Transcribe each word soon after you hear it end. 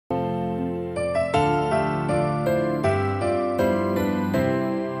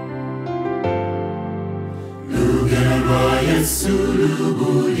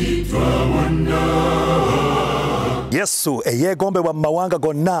Yesu eyegombebwa mu mawanga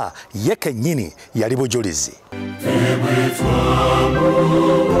gonna ye kennyini yali bujulizi.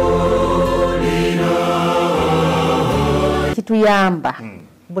 Kituyamba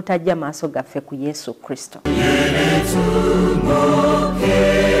butajja maaso gaffe ku Yesu Kristo.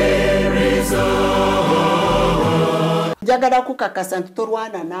 Njagala kukakasa nti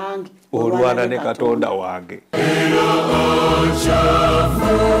tolwana nange, olwana ne Katonda wange.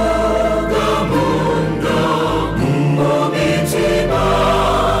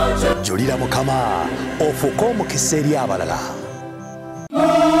 Julira Mukama ofuuke omukisa eri abalala.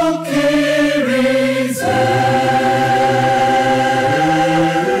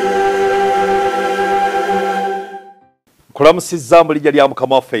 Kulamusizza mu linnya lya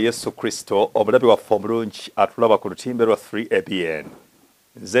Mukama waffe Yesu Kristo, omulabi waffe omulungi atulaba ku lutimbe lwa 3ABN.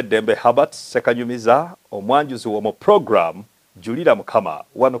 Nze Dembe Herbert Sekanyumiza, omwanjuzi w'omu program Julira Mukama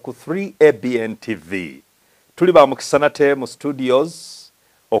wano ku 3ABN TV. Tuli ba mukisa nate mu studios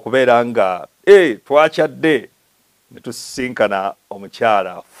okubeera nga twakyadde ne tusisinkana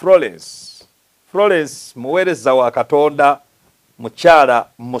omukyala FLORENCE. FLORENCE muweereza wa Katonda, mukyala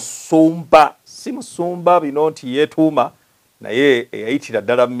musumba, si musumba bino nti yeetuuma, naye eyayitira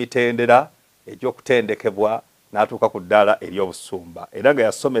ddala mu mitendera egy'okutendekebwa n'atuuka ku ddaala ery'obusumba, era nga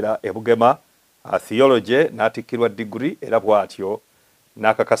yasomera e Bugema theology n'atikkirwa degree, era bw'atyo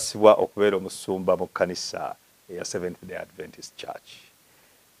n'akakasibwa okubeera omusumba mu kkanisa eya Seventh Day Adventist Church.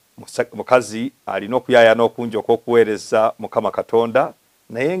 Mukazi alina okuyaayana okungi okw'okuweereza Mukama Katonda,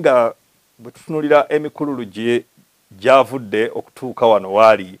 naye nga bwe tutunulira emikululu gy'avudde okutuuka wano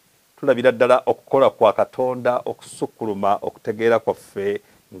waali, tulabira ddala okukola kwa Katonda okusukkuluma okutegeera kwaffe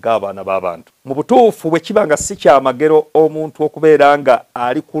ng'abaana b'abantu. Mu butuufu bwe kiba nga si kyamagero omuntu okubeera nga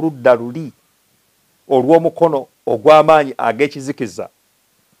ali ku ludda luli olw'omukono ogw'amaanyi ag'ekizikiza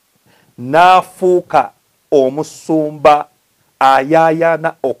n'afuuka omusumba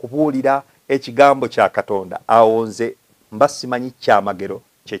ayaayana okubuulira ekigambo kya Katonda, awo nze mba simanyi kyamagero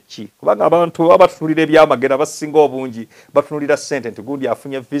kyeki. Kubanga abantu baba batunulira ebyamagero abasinga obungi batunulira ssente, nti gundi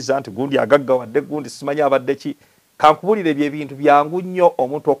afunye visa, nti gundi agaggawadde, gundi simanyi abadde ki. Kankubuulira ebyo ebintu byangu nnyo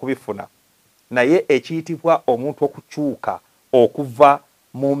omuntu okubifuna, naye ekiyitibwa omuntu okukyuka okuva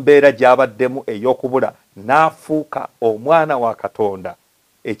mu mbeera gy'abaddemu ey'okubula n'afuuka omwana wa Katonda,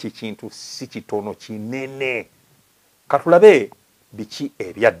 ekyo kintu si kitono, kinene. Katulabe biki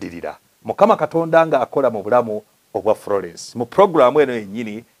ebyaddirira Mukama Katonda ng'akola mu bulamu obwa FLORENCE. Mu programu eno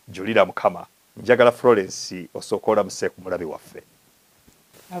yennyini Julira Mukama, njagala FLORENCE osooka olamuse ku mulabi waffe.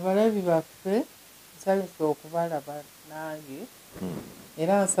 Abalabi baffe nsanyufu okubalaba nange,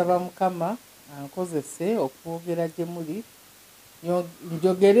 era nsaba Mukama ankozese okwogera gye muli,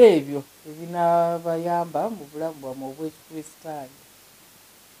 njogere ebyo ebinaabayamba mu bulamu bwammwe obw'Ekikristaayo.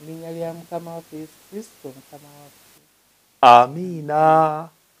 Mu linnya lya Mukama waffe Yesu Kristo, Mukama waffe. Amiina,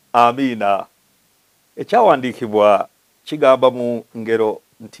 amiina. Ekyawandiikibwa kigamba mu ngero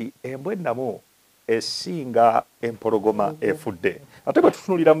nti embwa ennamu esinga empologoma efudde. Ate bwe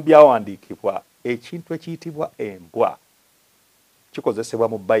tutunulira mu byawandiikibwa, ekintu ekiyitibwa embwa kikozesebwa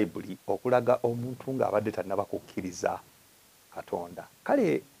mu Bayibuli okulaga omuntu ng'abadde tannaba kukkiriza Katonda.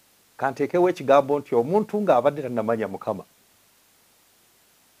 Kale kanteekewo ekigambo nti omuntu ng'abadde tannamanya Mukama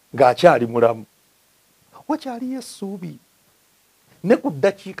ng'akyali mulamu, wakyaliyo essuubi. Ne ku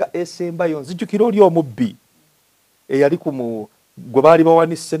ddakiika esembayo nzijukira oli omubbi eyali gwe baali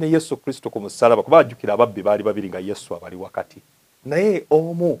bawanise ne Yesu Kristo ku musalaba, kuba ajjukira ababbi baali babiri nga Yesu abali wakati, naye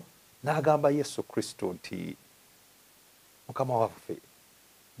omu n'agamba Yesu Kristo nti, Mukama waffe,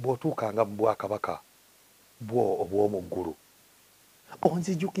 bw'otuukanga mu bwakabaka bwo obw'omu ggulu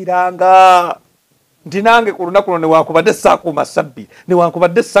onzijukiranga, nti nange ku lunaku luno newankubadde saakuuma sabbi,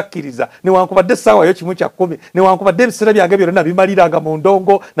 newankubadde sakkiriza, newankubadde essaawayo 1:10, newankubadde ebiseera byange byonna nabimaliranga mu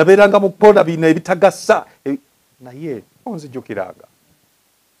ndongo, nabeeranga mu kkola bino ebitagasa, naye onzijukiranga.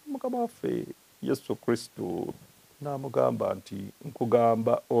 Mukama waffe Yesu Kristo n'amugamba nti,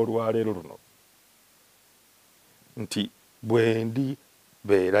 nkugamba olwaleero luno nti bwe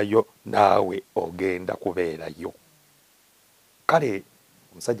ndibeerayo naawe ogenda kubeerayo. Kale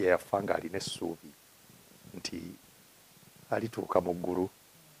omusajja yafa ng'alina essuubi nti alituuka mu ggulu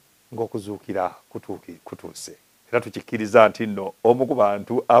ng'okuzuukira kutuuse, era tukikkiriza nti nno omu ku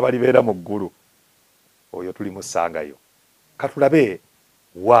bantu abalibeera mu ggulu oyo tulimusangayo. Katulabe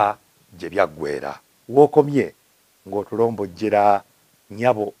wa gye byaggweera, w'okomye ng'otulombojjera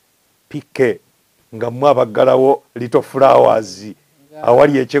nnyabo pike nga mmwe abaggalawo Little Flowers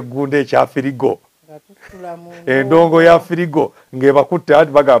awali ekyeggundo ekya Firigo, endongo ya Firigo ng'ebakutte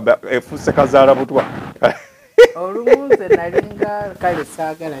ati bagamba efuuse kazaala butwa. Olumu nze nalinga kale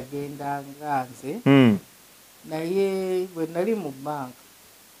saagala genda nga nze naye bwe nali mu banka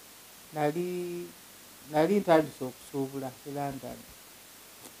nali ntandise okusuubula e London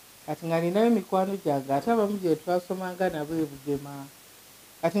kati nga ninayo mikwano gyange ate abamu gye twasomanga nabo e Bugema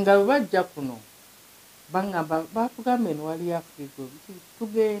kati nga bwe bajja kuno baŋŋamba baatugamba eno waliyo Afrigo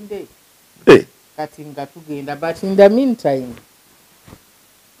tugende kati nga tugenda but in the meantime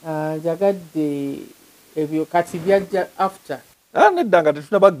njagadde ebyo kati byajja after nedda nga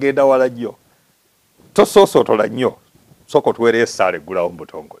tetunaba kugenda wala nnyo tosoosotola nnyo sooka otuweereyo essaala eggulawo mu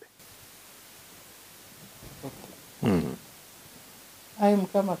butongole. Ayi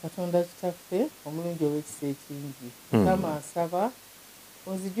Mukama Katonda kitaffe omulungi ow'ekisa ekingi Mukama asaba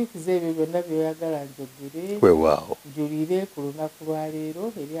onzijukize ebyo byonna byoyagala njogere weewaawo njulire ku lunaku lwa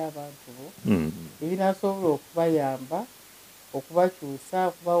leero eri abantu bo ebinaasobola okubayamba okubakyusa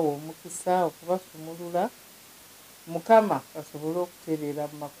okubawa omukisa okubasumulula Mukama basobole okutereera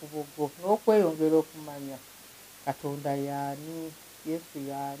mu makubo go n'okweyongera okumanya Katonda yaani Yesu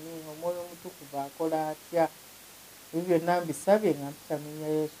yaani Omwoyo Omutukuvu akola atya ebyo byonna mbisabye nga mpitaminya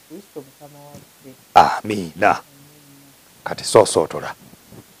Yesu Kristo Mukama waffe. Amiina. Kati soosootola.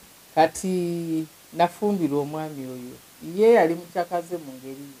 Kati nafumbira omwami oyo ye yali mukyakaze mu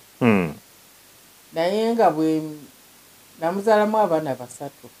ngeri ye naye nga bwe namuzaalamu abaana 3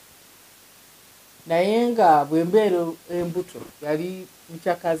 naye nga bwe mbeera embuto yali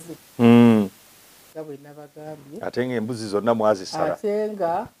mukyakaze nga bwe nabagambye ate ng'embuzi zonna mwazisala ate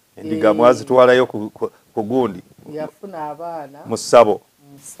nga endiga mwazitwalayo ku gundi yafuna abaana mu ssabo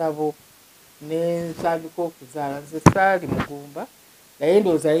ne ntandika okuzaala nze saali mugumba naye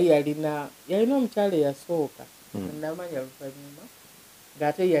ndowooza ye yalina omukyala eyasooka namanya luvannyuma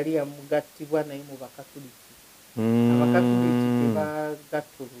ng'ate yali yamugattibwa naye mu bakatuliki abakatuliki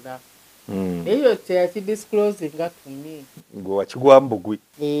tebagattulula naye yo teyakidisclose nga tumi gwe wakigwamu bugwi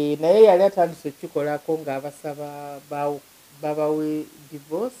naye yali atandise okukikolako ng'abasaba babawe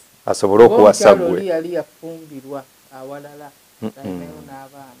divorce asobole okuwasa gwe oli yali yafumbirwa awalala alinayo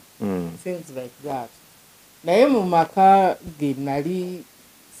n'abaana things like that naye mu maka ge nali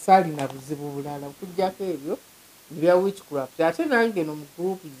saalina buzibu bulala okuggyako ebyo ebya witchcraft ate nange no mu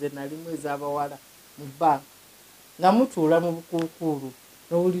gurupu ze nalimu ez'abawala mu banka nga mutuula mu bukuukuulu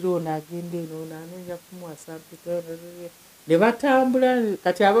n'owulira ono agenda eno naanoonya kumuwasa mpita ne batambula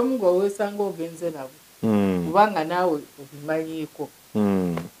kati abamu nga oweesanga ogenze nabo kubanga naawe obimanyiiko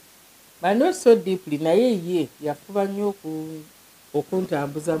but not so deeply naye ye yafuba nnyo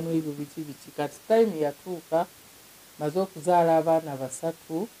okuntambuzamu ebyo biki kati time yatuuka maze okuzaala abaana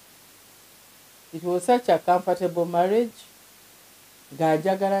 3 it was such a comfortable marriage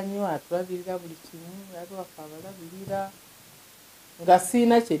ng'anjagala nnyo atulabirira buli kimu yali wafe abalabirira nga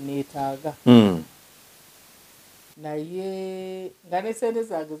siina kye neetaaga naye nga ne sente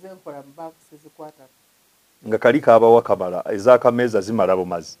zange zenkola mu banka sezikwatako nga kali kaabawa kamala ez'akameeza zimala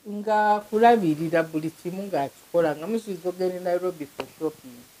bumazi nga kulabirira buli kimu ng'akikola nga musubiza ogenda Nairobi for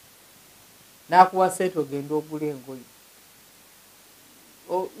shopping n'akuwa sente ogenda ogula engoye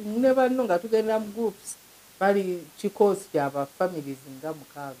ne banno nga tugenda mu groups bali kikoosi kyaba families nga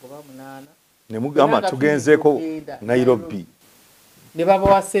 6 oba 8 ne mugamba tugenzeeko Nairobi ne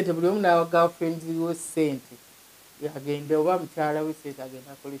babawa sente buli omu n'awa girlfriends we sente yagende oba mukyala we sente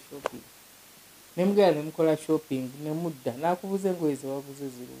agenda akole shopping ne mugenda ne mukola shopping ne mudda n'akubuza engoye zewabuze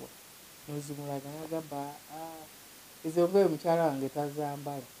ziruwa nozimulaga n'agamba ezo ngoye mukyala wange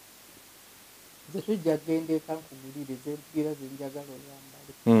tazambala nze tujja genda eka nkugulire zempugira zenjagala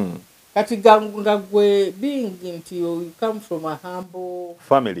oyambale kati nga gwe being nti you come from a humble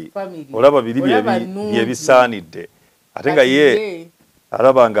family olaba biri byebisaanidde ate nga ye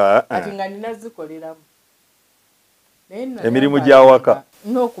alaba nga ati nga nina zikoleramu emirimu gy'awaka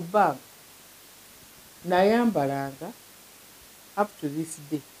n'okubanga nayambalanga up to this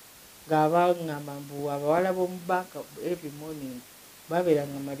day ng'abaŋŋamba mbu abawala b'omu banka every morning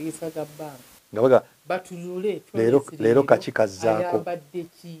babeeranga maliisa ga banka nga baga batulule leero kaki kazzaako ayambadde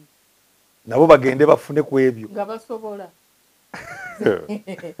ki nabo bagende bafune ku ebyo nga basobola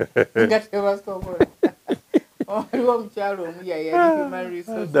nga tebasobola waliwo omukyalo omu yali human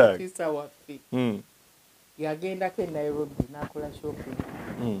resource officer waffe yagendako e Nairobi n'akola shopping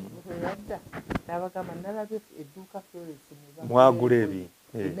yadda n'abagamba nalabye edduuka Florence mwagula ebi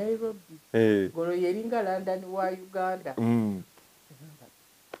Nairobi golo yeringa London wa Uganda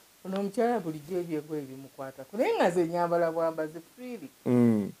ono omukyala bulijjo ebyengoye bimukwatako naye nga ze nyambala bwambazi freely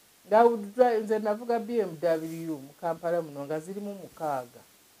nze navuga BMW mu Kampala muno nga zirimu 6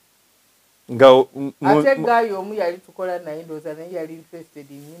 ate gaayo omu yali tukola naye ndowooza naye yali interested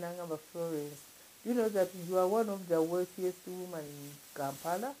nnyina ngamba Florence You know that you are one of the wealthiest women in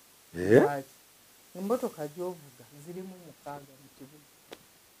Kampala? Yeah. Right. Emmotoka gy'ovuga zirimu 6 mu kibuga.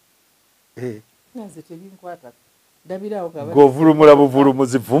 Naze tebinkwata. Ndabirawo nga Govulumula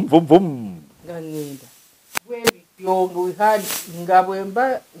buvulumuzi vum vum vum. nga ngenda. Bwebityo nga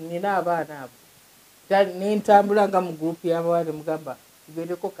bwemba nina abaana abo. Nentambula nga mu group y'abaana mugamba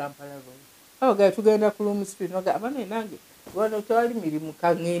tugendeko Kampala Road. Awo ga tugenda ku Room Street noga abana nange wano tewali mirimu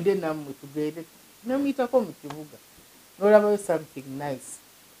ka ngende nammwe tugende. Namuyitako mu kibuga. N'olabayo something nice.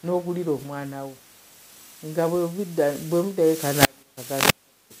 N'ogulira omwana wo. Nga bwe muddayo kanaagala.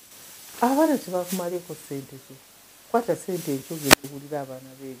 Abaana tebakumaleko ssente zo. Kwata ssente ekyo gegulira abaana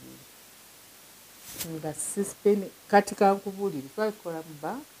beebiri. Nga system kati kankubulire twalikola mu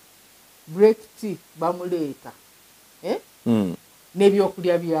bank break tea bamuleeta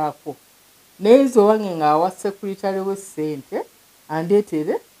n'ebyokulya byako naye nze owange ng'awa secretary we ssente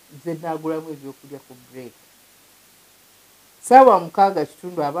andeetere nze naagulamu ebyokulya ku break. Ssaawa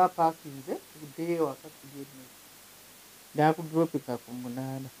 6 aba apaakinze buddeyo ewaka tulya emmere naakudropika ku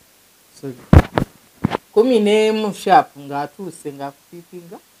 8 sorry 11 sharp ng'atuuse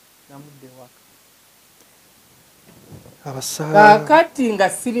ng'akupiipinga namudde ewaka. Kakati nga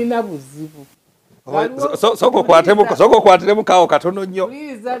sirina buzibu. Soko kwateremu kawo katono nnyo.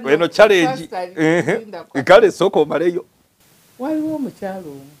 Eno challenge. Kale soko maleyo. Waliwo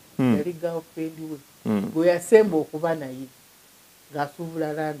omukyalo omu yali girlfriend we bwe yasemba okuba naye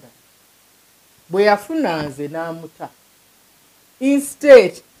ng'asuubula London. Bwe yafuna nze n'amuta.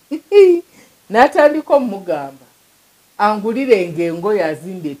 Instead n'atandika omugamba angulirenga engoye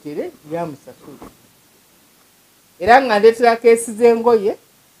azindeetere byamusasula. Era nga ndeetera keesi z'engoye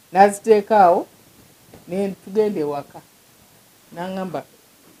n'aziteeka awo ne tugenda ewaka. N'aŋŋamba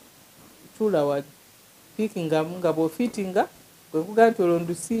tuula wali piikingamu nga bw'ofiitinga gwe kugaa nti olwo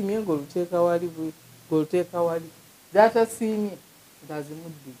ndusiimye ng'oluteeka wali ng'oluteeka wali zaatasiimye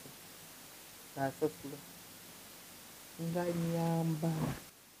ng'azimuddiza ng'asasula nga nyamba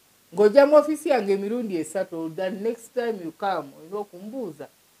ng'ojja mu ofiisi yange emirundi 3 the next time you come olina okumbuuza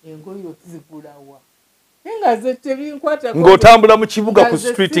engoye ozigulawa. Nga ze tebinkwata ng'otambula mu kibuga ku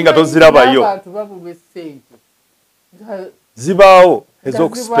street nga tozirabayo. Abantu babulwa ssente. Zibaawo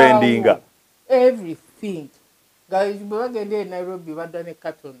ez'okuspendinga. Everything. Nga bwe bagenda e Nairobi badda ne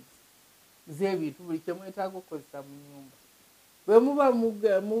cartons z'ebintu buli kye mwetaaga okukozesa mu nnyumba. Bwe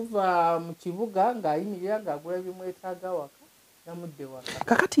muva mu kibuga ng'ayimirira ng'agula bimwetaaga waka namudde waka.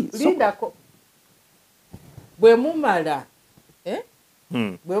 Kakati lindako bwe mumala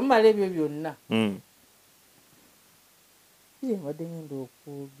bwe mumala ebyo byonna mbadde ngenda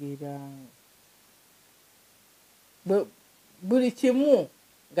okwogera buli kimu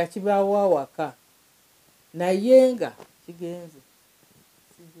nga kibaawo awaka naye nga kigenze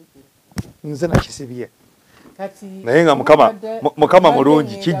nze nakisibye kati naye nga mukama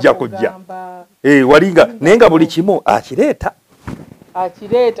mulungi kijja kujja walinga naye nga buli kimu akireeta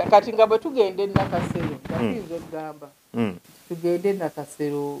kati nga bwe tugenda Nakasero ngakiyinza okugamba tugende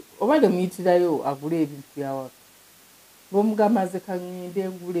Nakasero oba ne muyitirayo agula ebintu byawaka bw'omugamba nze kaŋŋende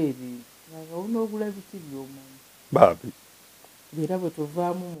ngula ebintu nga onoogula biti by'omanyi baabi era bwe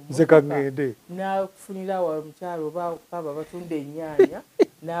tuvaamu nze kaŋŋende n'akufunira wa mukyalo oba baba batunda ennyaanya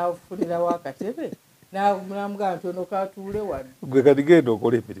n'akufunirawo akatebe n'amugamba nti ono kaatuule wano gwe kati genda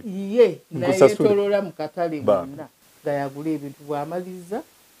okola emirimu ye nayeetoloola mu katale gonna nga yagula ebintu bw'amaliza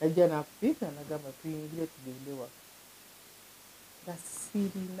ajja n'akupiika n'agamba tuyingire tugende waka nga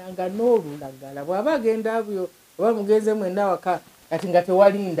sirina nga n'olulagala bw'aba agenda byo oba mugenze mwenna waka kati nga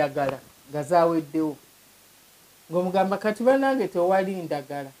tewali ndagala nga zaaweddewo ng'omugamba kati banange tewali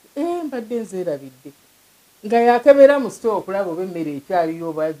ndagala mbadde nzeerabidde nga yakebera mu sitoo okulaba oba emmere ekyaliyo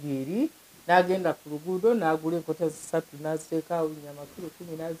oba gyeri n'agenda ku luguudo n'agula enkota 3 n'aziteeka awo nnyama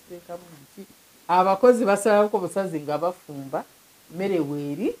 10 n'aziteekamu biki abakozi basalako busazi nga bafumba mmere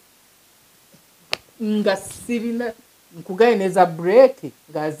weeri nga sirina nkugayineza bureeki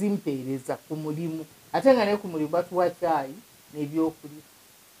ng'azimpeereza ku mulimu ate nga naye ku mulimu batuwa caayi n'ebyokulya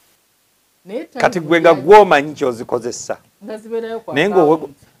kati gwe nga gw'omanyi kyozikozesa nga zibeerayo kwa naye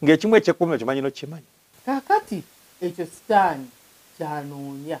ng'ekimu ekyekumi okimanyi nokimanyi kaakati ekyo sitaani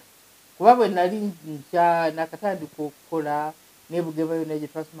kyanoonya kuba bwe nali nakatandika okukola n'ebugema yonna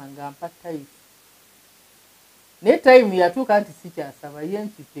gye twasoma nga mpa tayisi naye tayimu yatuuka nti sikyasaba ye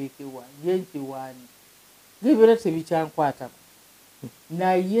nkiteekewa ye nkiwaani ng'ebyona tebikyankwatako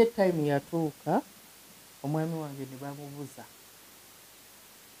naye tayimu yatuuka omwami wange ne bamubuza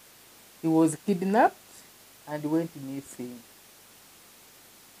he was kidnapped and went missing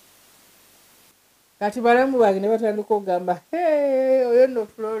kati balamu bange ne batandika okugamba oyo nno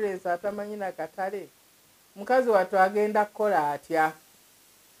Florence atamanyi na katale mukazi wattu agenda kukola atya.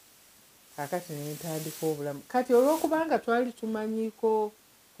 Kakati ne ntandika obulamu kati olw'okubanga twali tumanyiiko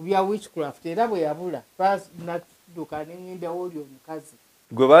ku bya witchcraft era bwe yabula natudduka ne ŋŋendawo oli omukazi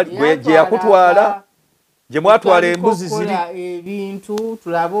gwe gye yakutwala gye mwatwala embuzi ziri ebintu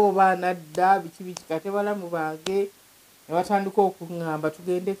tulabe oba anadda biki biki kati balamu bange ne batandika okuŋŋamba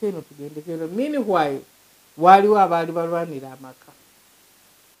tugendeko eno meanwhile waaliwo abaali balwanira amaka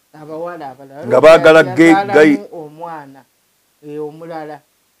abawala abalala nga baagala gayi omwana omulala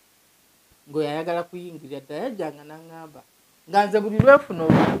ngwe yayagala kuyingirira ddala yajjanga n'aŋŋamba nga nze buli lwefuna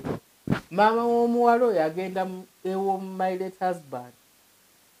olubuto maama w'omuwala oyo agenda my late husband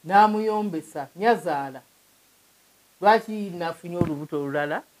n'amuyombesa nyazaala lwaki nafunye olubuto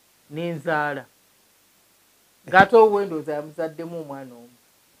olulala n'enzaala ng'ate owendooza yamuzaddemu omwana omu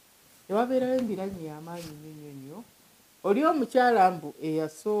ewabeerayo embiranye y'amaanyi nnyo oli omukyala mbu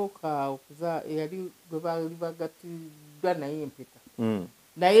eyasooka eyali gwe baali bagatiddwa naye empeta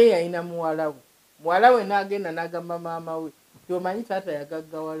naye yalina muwala we n'agenda n'agamba maama we tyomanyi taata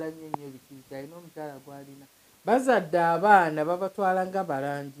yagaggawala nnyo biki alina omukyala gw'alina bazadde abaana babatwala nga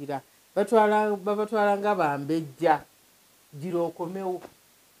balangira babatwala nga bambejja gira okomewo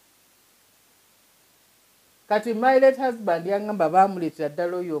kati my late husband yangamba bamuleetera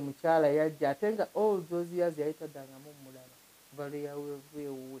ddala oyo omukyala yajja ate nga those years yali taddangamu omulala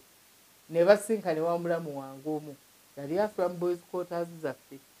baleyawewe ne basinka ne wamulamu wange omu yali afula mu boys quarters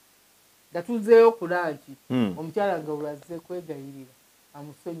zaffe nga tuzeeyo ku lanki omukyala nga bwazze kwegayirira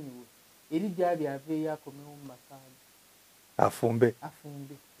amusonyiwe eri gyali aveeyo akomewo mu makaani afumbe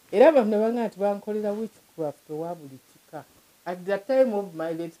era bano ne bagamba nti bankolera witchcraft owa buli kika at the time of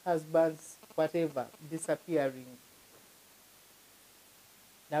my late husband's whatever disappearing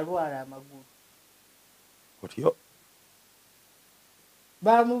nalwala amagulu otyo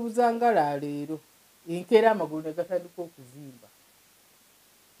bamubuzanga leero enkeera amagulu ne gatandika okuzimba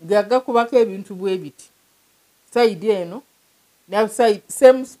nga gakubako ebintu bwe biti sayidi eno ne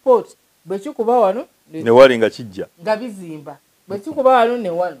same sport bwe kikuba wano ne wali nga kijja nga bizimba bwe kikuba wano ne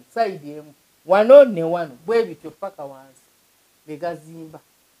wano sayidi emu wano ne wano bwe bityo paka wansi ne gazimba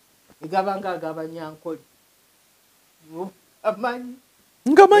egabanga agabanyankole amanyi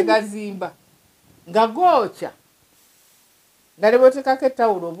nga gazimba nga gookya nga ne bwotekako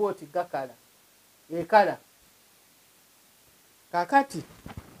ettawulo oba oti gakala ekala kakati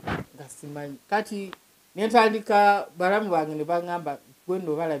nga simanyi kati nentandika balamu bange ne baŋŋamba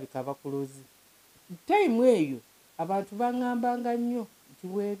gwendo balabika bakulozi tayimu eyo abantu baŋŋambanga nnyo nti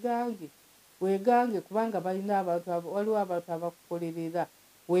weegange kubanga balina abantu waliwo abantu abakukolerera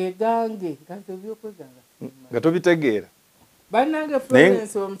weegange nga nze ebyokweganga nga tobitegeera bannange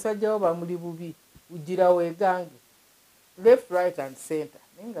Florence omusajja wo bamuli bubi ugira weegange left right and center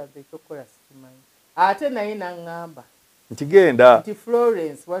naye nga nze ekyokukola sikimanyi ate naye naŋŋamba nti genda nti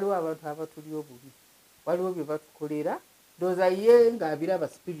Florence waliwo abantu abatuli obubi waliwo bye batukolera ndowooza ye ng'abiraba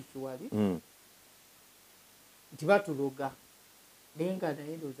spiritually nti batuloga naye nga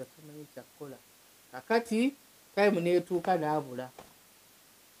naye ndowooza tamanyi kyakukola kakati time neetuuka n'abula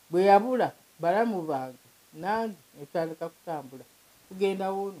bwe yabula balamu bange nange netutandika kutambula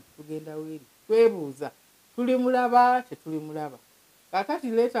tugenda wonu tugenda weeri twebuuza tuli mulaba tetuli mulaba kakati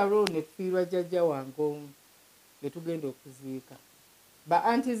leeta loo ne tufiirwa jjajja wange omu ne tugenda okuziika ba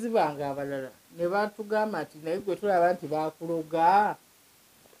antizi bange abalala ne batugamba nti naye gwe tulaba nti baakuloga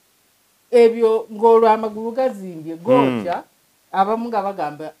ebyo ng'olwo amagulu gazimbye gookya abamu nga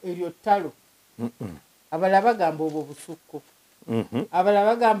bagamba eryo ttalo abalala bagamba obwo busukko abalala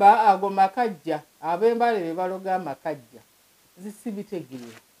bagamba ago makajja ab'embale be baloga amakajja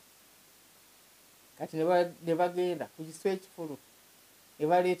zisibitegeera kati ne bagenda ku kiswa ekifulufu ne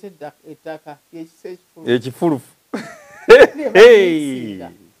baleeta ettaka ekiswa ekifulufu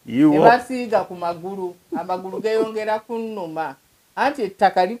ne basiiga ku magulu amagulu geyongera kunnuma anti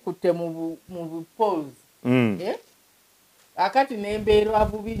ettaka likutte mu bupozi akati nembeerwa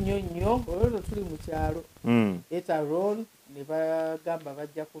bubi nnyo olwo tuli mu kyalo etaron ne bagamba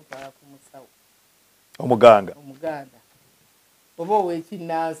bajja kuntwala ku musawo omuganda oba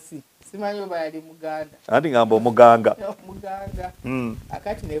ow'ekinnansi simanyi oba yali muganda anti ngamba omuganga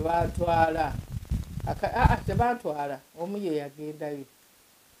akati ne bantwala tebantwala omu ye yagendayo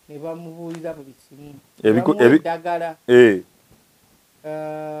ne bamubuulira buli kimu eddagala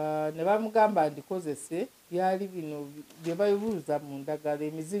ne bamugamba ndikozese byali bino bye bayuza mu ndagala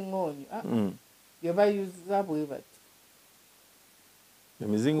emiziŋŋoonyo bye bayuza bwe bati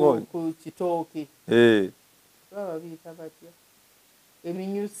emiziŋŋoonyo ku kitooke baba biyita batya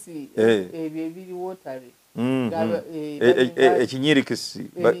eminyusi ebyo ebiri wotare ekinyirikisi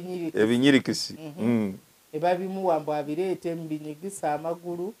ebinyirikisi ebabimuwa mbu abireete mubinyigisa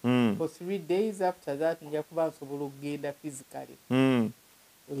amagulu for 3 days. After that nja kuba nsobola okugenda physically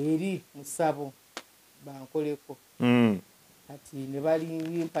eri musabo bankoleko kati ne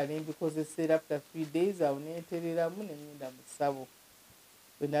balimpa nembikozesera after 3 days awo neetereramu nengenda musabo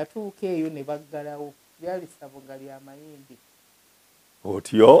bwe natuuka eyo ne baggalawo lyali ssabo nga lyamayembe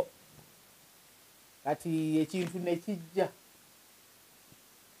otyo kati ekintu ne kijja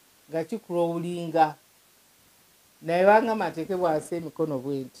nga kikulowulinga naye banga mateeke bwansi emikono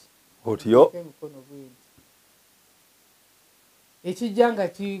bwenti otyo emikono bwenti ekijja nga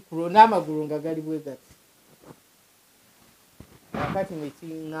kikulo n'amagulu nga gali bwe gati akati ne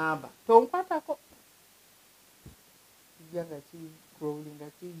kiŋŋamba tonkwatako kijja nga kikulowulinga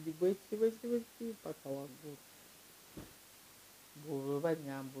kibwekiti paka waggulu bw'oba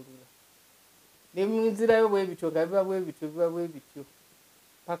nyambulula ne munzirayo bwe bityo nga biba bwe bityo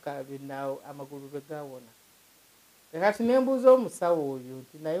paka benaawo amagulu bwe gawona. Kati nembuuza omusawo oyo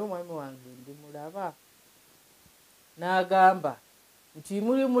nti naye omwami wange ndimulaba n'agamba nti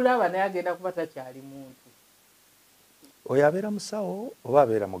muli mulaba naye agenda kuba takyali muntu. Oyo abeera musawo oba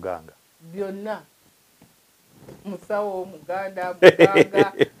abeera muganga? Byonna musawo muganda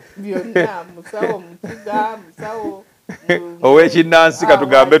byonna musawo mukiga musawo ow'ekinnansi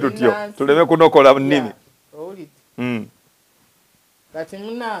katugambe tutyo tuleme kunokola nnimi. Kati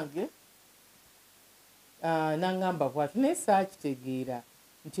munange nangamba bwatu naye saakitegeera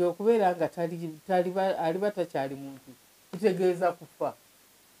nti okubeera nga aliba takyali muntu kitegeeza kufa.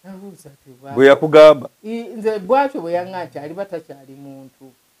 Bwe yakugamba nze bwatyo bwe yaŋŋamba nti aliba takyali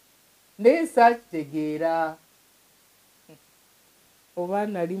muntu naye saakitegeera oba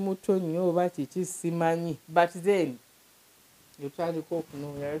nali muto nnyo oba kiki simanyi but then yotandika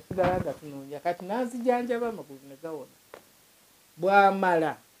okunoonya yasigala nga tunoonya kati nanzijanjaba amagulu ne gawona.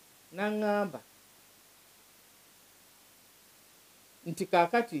 Bwamala naŋŋamba nti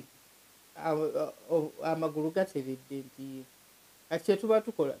kaakati amagulu gateredde nti kati kyetuba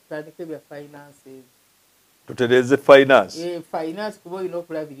tukola tutandike bya finances. Tutereeze finance. Finance kuba olina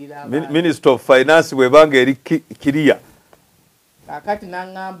okulabirira abantu. Minister of Finance bwebanga eri kiriya. Kaakati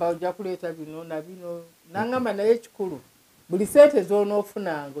naŋŋamba ojja kuleeta bino na bino naŋŋamba naye ekikulu buli sente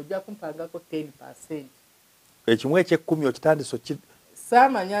z'onoofunanga ojja kumpangako 10%. Ekimu eky'ekkumi okitandise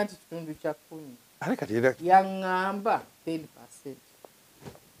saamanya nti kitundu kya 10. Yaŋŋamba 10%.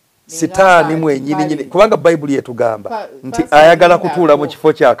 Sitaani mwenyini nyini kubanga Bayibuli etugamba nti ayagala kutuula mu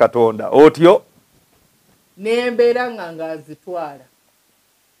kifo kya Katonda otyo nembeera nga azitwala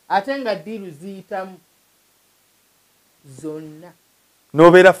ate nga ddiiru ziyitamu zonna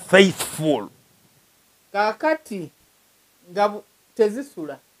nobeera faithful. Kaakati nga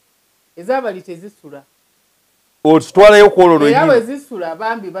tezisula ezabali tezisula otutwalayo kwololo era bwe zisula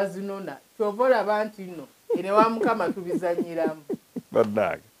bambi bazinona kyova olaba nti nno ene wa Mukama tubizanyiramu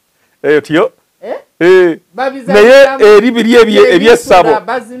bannange eyo tyo naye eri biri ebyessabo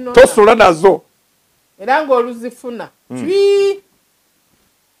tosula nazo era ng'oluzifuna twi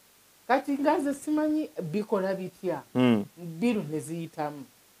kati nga nze simanyi bikola bitya ddiru ne ziyitamu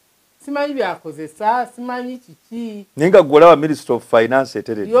simanyi byakozesa simanyi kiki naye nga gwe olaba Minister of Finance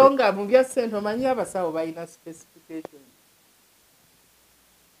eteredde yo nga mu bya ssente omanyi abasawo balina specification.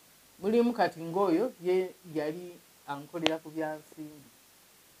 Mulimu kati ng'oyo ye yali ankolera ku byansimbi,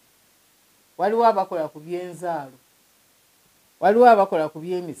 waliwo abakola ku by'enzaalo, waliwo abakola ku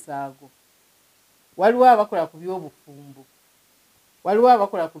by'emisaago, waliwo abakola ku by'obufumbo, waliwo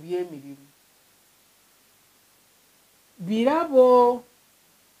abakola ku by'emirimu. Birabo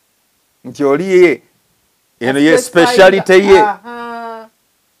nti oli ye eno ye speciality ye.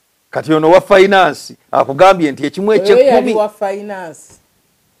 Kati ono wa finance akugambye nti ekimu eky'ekkumi wa finance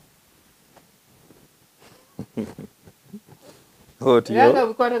Yanga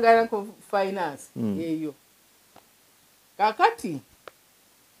bikwatagana ku finance eyo. Kakati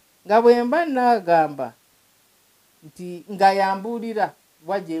nga bwemba nagamba nti nga yambulira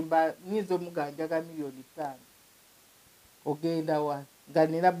wajemba nizo muganjaga $5,000,000 ogenda wa nga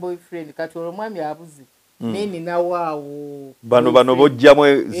nina boyfriend kati olwomwami abuze nina waawo bano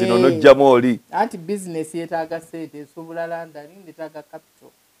bojjamu zino nojjamu oli anti business yetaaga sente esobola London ndetaaga capital.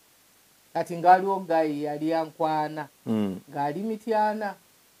 Kati ngaliwo gayi yali yankwana ngali mityana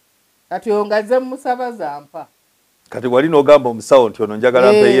kati ongaze musaba zampa. Kati wali n'ogamba omusawo nti ono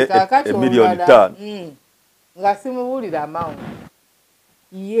njagala mpeye $1,500,000 nga simubuulira amount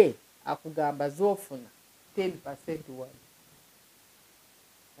ye akugamba zofuna 10% wali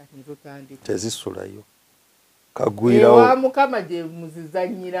kati ntotandika tezisulayo kagwirawo wa mukama gye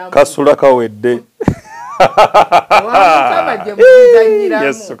muzizanyiramu kasula kawedde wa mukama gye muzizanyiramu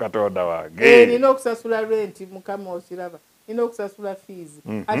Yesu katonda wange nina okusasula rent mukama okiraba nina okusasula fees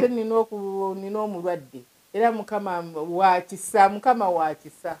ate nina omulwadde era mukama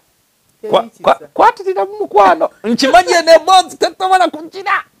wakisa kwatirira mu mukwano nkimanye nebonzi tetobola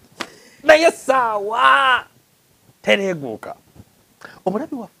kukira naye saawa tereeguuka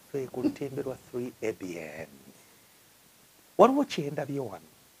omulabi waffe ku lutimbe lwa 3ABN waliwo kyendabye wano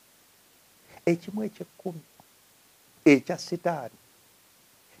ekimu eky'ekkumi ekya sitaani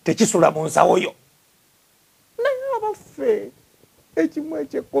tekisula mu nsawo yo naye abaffe ekimu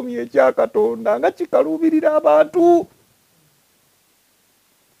eky'ekkumi ekya Katonda nga kikaluubirira abantu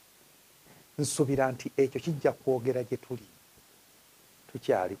nsuubira nti ekyo kijja kwogera gye tuli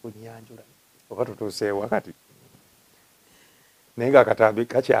tukyali ku nnyanjula oba tutuuseewa kati naye ng'akatambi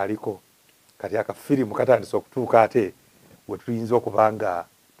kakyaliko kati akafirimu katandise okutuuka ate we tuyinza okuba nga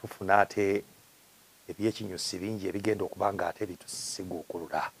tufuna ate ebyekinyusi bingi ebigenda okuba nga ate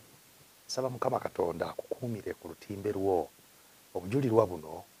bitusiguukulula. Saba Mukama Katonda akukuumire ku lutimbe lwo obujulirwa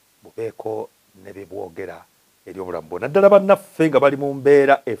buno bubeeko ne bibwogera eri obulamu bwo naddala bannaffe nga bali mu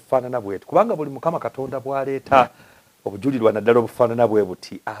mbeera efaanana bwetu kubanga buli Mukama Katonda bw'aleeta obujulirwa naddala obufaanana bwe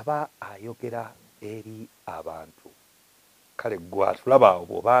buti aba ayogera eri abantu. Kale gwe tulaba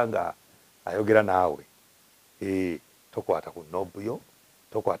bw'obanga ayogera naawe tokwata ku nobu yo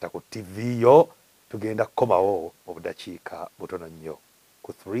tokwata ku TV yo tugenda kukomawo obudakiika butono nnyo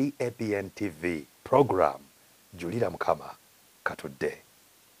ku 3ABN TV program Julira Mukama katudde.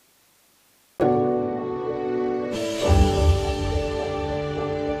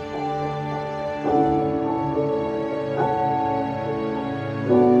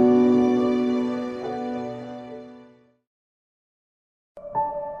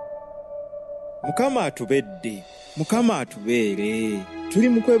 Mukama atubedde, Mukama atubeere. Tuli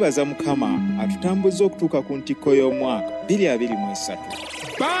mu kwebaza Mukama atutambuza okutuuka ku ntikko y'omwaka 2023.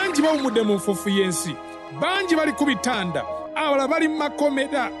 Bangi bawumudde mu nfuufu y'ensi, bangi bali ku bitanda, abalala bali mu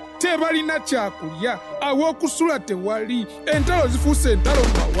makomera, tebalina kyakulya, aw'okusula tewali, entalo zifuuse entalo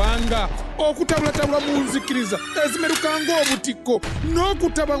mu mawanga, okutabulatabula mu nzikiriza ezimeruka ng'obutiko,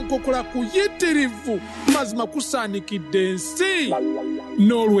 n'okutabankokola kuyitirivu, mazima kusaanikidde ensi.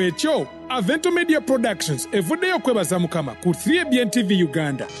 N'olwekyo Avento Media Productions evuddeyo okwebaza Mukama ku 3ABN TV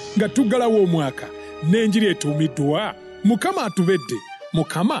Uganda nga tuggalawo omwaka n'enjiri etuumiddwa Mukama atubedde,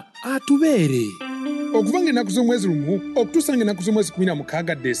 Mukama atubeere. Okuva ng'ennaku z'omwezi lumu okutuusa ng'ennaku z'omwezi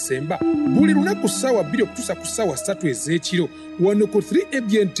 16 Desemba buli lunaku ssaawa 2 okutuusa ku ssaawa 3 ez'ekiro wano ku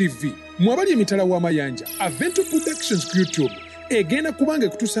 3ABN TV mwabali emitala w'amayanja Avento Productions ku YouTube egenda kubanga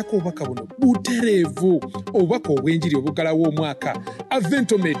ekutuusako obubaka buno butereevu obubaka obw'enjiri obuggalawo omwaka.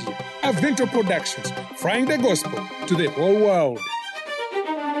 Avento Media, Avento Productions, flying the gospel to the whole world.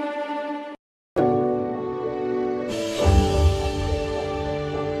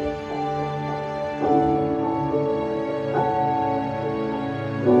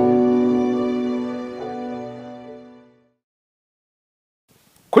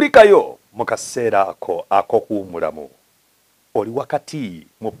 Kulikayo mu kaseera ako ak'okuwummulamu oli wakati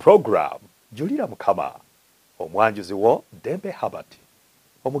mu program Julira Mukama omwanjuzi wo Dembe Herbert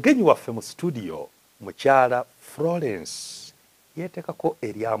omugenyi waffe mu studio mukyala Florence yeetekako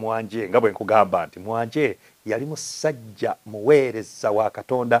erya Mwanje nga bwe nkugamba nti Mwanje yali musajja muweereza wa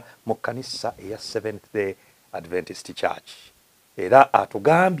Katonda mu kanisa eya Seventh Day Adventist Church era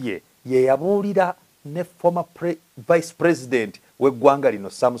atugambye ye yabuulira ne former vice president w'eggwanga lino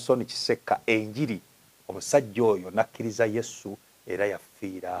Samson Kisekka enjiri omusajja oyo nakkiriza Yesu era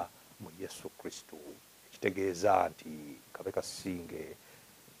yafiira mu Yesu Kristo. Ekitegeeza nti Kabaka Singe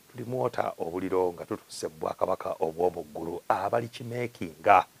tuli mwota obuliro nga tutuuse Bwakabaka obw'omu ggulu abali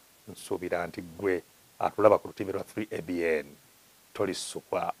kimeekinga. Nsuubira nti gwe atulaba ku lutimbe lwa 3ABN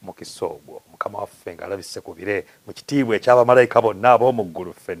tolisukwa mu kisoogwo Mukama waffe ng'alabise ku bire mu kitiibwa eky'abamalayika bonna ab'omu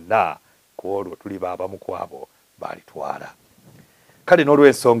ggulu ffenna ku olwo tuli baabamu ku abo baalitwala. Kale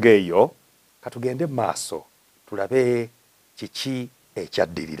n'olw'ensonga eyo katugende mu maaso tulabe kiki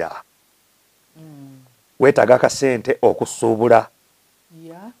ekyaddirira. Weetaaga akasente okusuubula.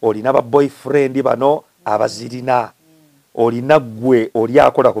 Olina ba boyfriend bano abazirina. Olina gwe oli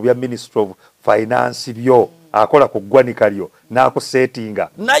akola ku bya Ministry of Finance byo akola ku ggwanika lyo n'akuseetinga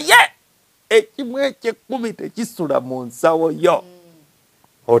naye ekimu eky'ekkumi tekisula mu nsawo yo.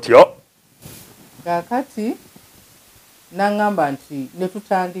 Otyo kakati nangamba nti ne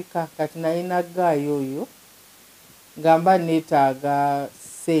tutandika kati naye naggaayo oyo ngamba neetaaga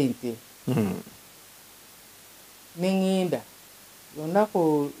ssente neŋŋenda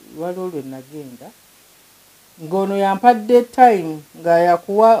olunaku lwaliwo lwe nagenda ngono yampadde time nga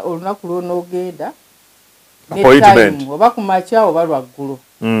yakuwa olunaku lw'onoogenda appointment time oba ku makya oba lwaggulu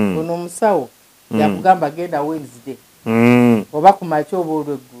ono omusawo yakugamba genda Wednesday oba ku makya oba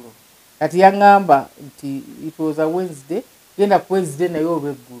olweggulo kati yaŋŋamba nti it was a Wednesday genda ku Wednesday naye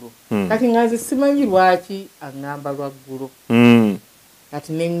olweggulo kati nga nze simanyi lwaki aŋŋamba lwaggulu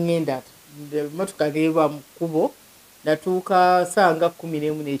kati neŋŋenda emmotoka neeba mu kkubo natuuka sanga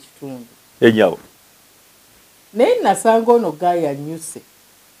 11:30 enyawo naye nasanga ono gayi anyuse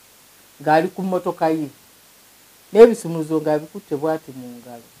ng'ali ku mmotoka ye n'ebisumuzo ng'abikutte bw'ati mu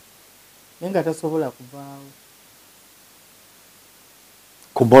ngalo naye nga tasobola kuvaawo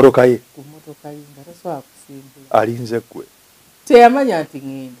ku mmotoka ye nga tasobola kusimbula alinze ggwe teyamanya nti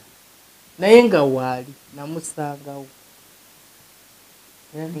ŋŋenda naye nga waali namusangawo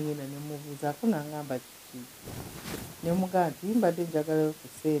era nengenda nemubuuzaako naŋŋamba kiki nemugamba nti mbadde njagala ku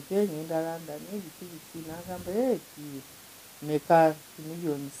ssente ngenda London ebiki n'agamba kiye meka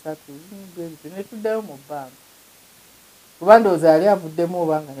 $3 bwebityo netuddayo mu bbanka kuba ndowooza yali avuddemu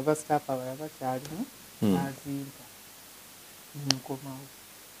oba nga ne basitaafu abalala bakyalimu azimpa nkomawo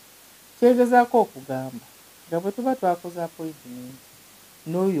kyegezaako okugamba nga bwe tuba twakoze appointment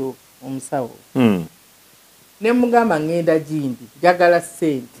n'oyo omusawo nemugamba ŋŋenda gindi njagala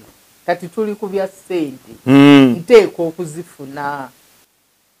ssente kati tuli ku bya ssente nteeka okuzifuna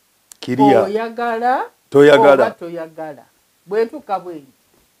kiriya oyagala toyagala oba toyagala bwe ntuuka bwenti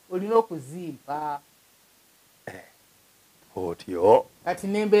olina okuzimpa otyo kati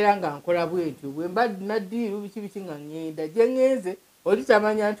nembeera nga nkola bwentyo bwe mba naddiiru biki nga ŋŋenda gye ŋŋenze oli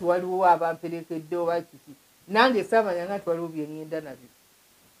tamanya nti waliwo abamperekedde oba kiki nange saamanya nti waliwo bye ŋŋenda nabyo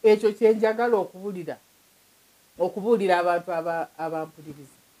ekyo kyenjagala okubuulira abantu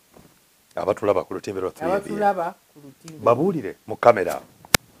abampuliriza abatulaba ku lutimbe lwa abatulaba ku lutimbe babuulire mu kamera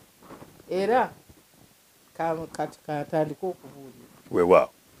era kati katandika okubuulira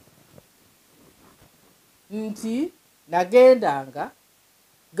weewaawo nti nagendanga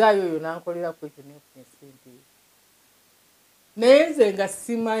gaayo oyo nankoleraku ekyo nenfuna ssente eyo naye nze nga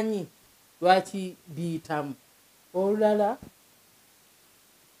simanyi lwaki biyitamu olulala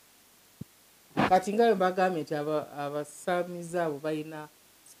kati nga bwe bagambye nti abasamize abo balina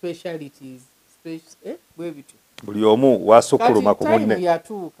specialities bwe bityo buli omu wasukkuluma ku munne kati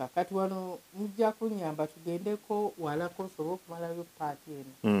yatuuka kati wano mujja kunyamba tugendeko walako osobola okumalayo paati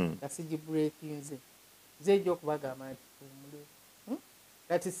eno nga sigibureekinze nze ejja okubagamba nti tumule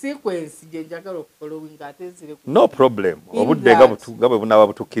kati sequence gye njagala okufolowinga ate nzire no problem obudde nga bwe bunaaba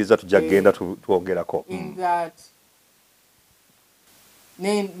butukkiriza tujja kgenda twongerako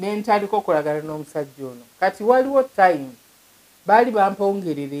nentandika okolagana n'omusajja ono kati waliwo time baali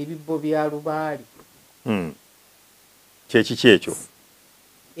bampawongerera ebibbo bya lubaale kyekiki ekyo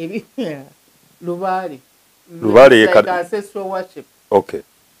lubaale ancestral worship okay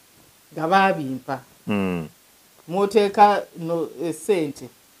nga baabimpa mwoteeka essente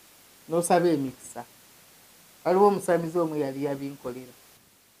n'osaba emikisa waliwo omusamizi omwe yali yabinkolera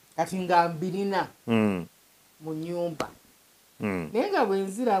kati nga mbirina mu nnyumba naye nga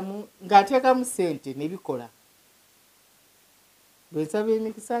bwenziramu ng'ateekamu ssente nebikola bwensaba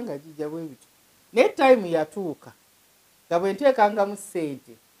emikisa nga gijja bwe bityo naye time yatuuka nga bwenteekangamu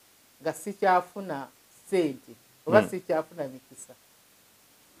ssente nga sikyafuna ssente oba sikyafuna mikisa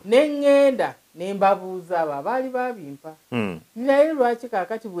neŋŋenda ne mbabuuza abo abaali babimpa naye lwaki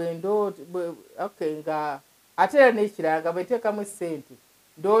kaakati nga ate era n'ekirala nga bwenteekamu ssente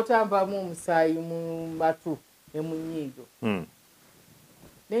ndoota nvamu omusaayi mu matu ne mu nnyindo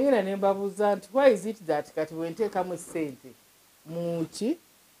neŋŋenda ne mbabuuza nti why is it that kati bwenteekamu ssente muki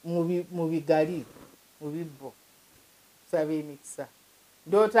mu bigali mu bibbo saba emikisa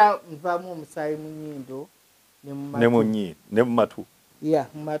ndoota nvamu omusaayi mu nnyindo ne mu matu ya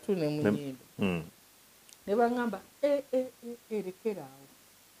mu matu ne mu nnyindo ne baŋŋamba erekeraawo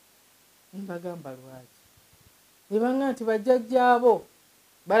nembagamba lwaki ne baŋŋamba nti bajjajjaabo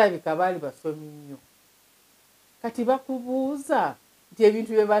balabika baali basomi nnyo kati bakubuuza nti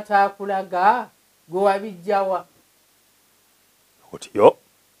ebintu bye bataakulaga gwe wabijjawa otyo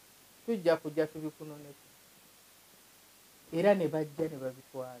tujja kujja tubikunoneko era ne bajja ne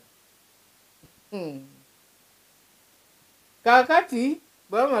babitwala kaakati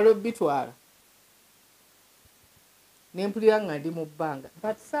bwe bamala obbitwala ne mpulira nga ndi mu bbanga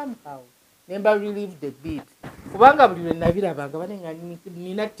but somehow ne mba relieved a bit kubanga buli lwe nabirabanga bane nga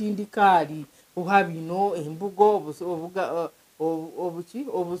nina tindikaali oba bino embugo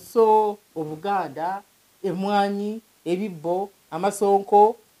obuso obuganda emwanyi ebibbo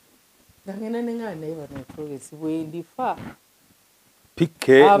amasonko nga ngenda neŋŋana naye bano Florence bwe ndifa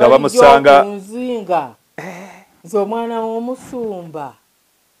pikke nga bamusanga nzinga nze omwana w'omusumba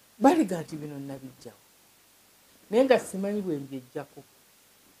baliga nti bino nabijjawo naye nga simanyi bwe mbyejjako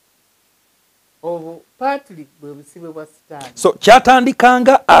obwo patri bwe busibe bwa sitaani. So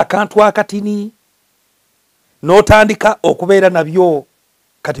kyatandikanga akantu akatini n'otandika okubeera nabyo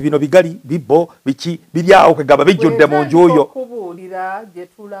kati bino bigali bibbo biki biryawo kwegamba bijjudde mu nju oyo okubuulira gye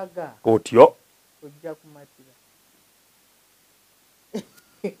tulaga otyo ojja kumatira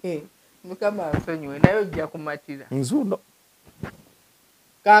Mukama nsonyiwe naye ojja kumatira nzuno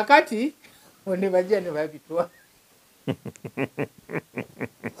kaakati one bajja ne babitwa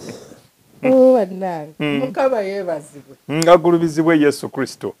bannange Mukama yeebazibwe ngagulubizibwe Yesu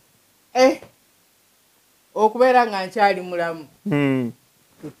Kristo okubeera nga nkyali mulamu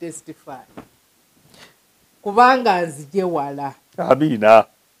to testify kubanga nzije wala amiina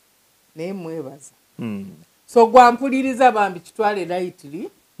naye mwebaza so gwampuliriza bambi kitwale lightly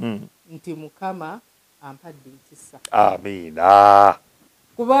nti Mukama ampadde ekisa amiina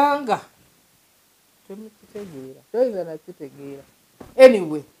kubanga temukitegeera toyinza nakitegeera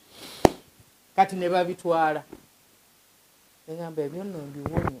anyway kati ne babitwala neŋamba ebyo nno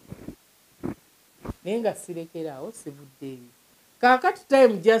mbiwonye naye nga sirekeraawo sivuddeeyo kaakati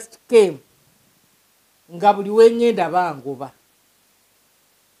time just came nga buli weŋŋenda bangoba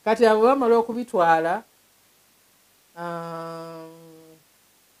kati abo bamala okubitwala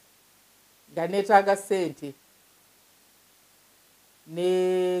nga neetaaga ssente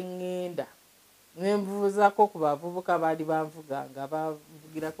neŋŋenda nenvuuzako ku bavubuka baali banvuga nga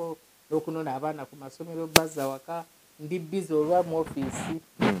banvugirako n'okunona abaana ku masomero bazza waka ndi bizi olwa mu ofiisi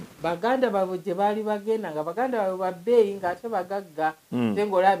baganda baabwe gye baali bagenda nga baganda baabwe babbeeyi ng'ate bagagga ate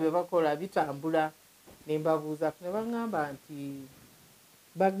ng'olaba bye bakola bitambula ne mbabuuza ne baŋŋamba nti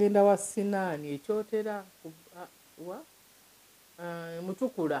bagenda wa Sinaani ekyotera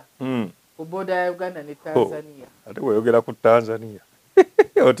Mutukula ku booda ya Uganda ne Tanzania. Ate weeyogera ku Tanzania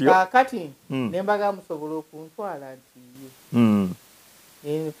kaakati ne mbaga musobola okuntwala nti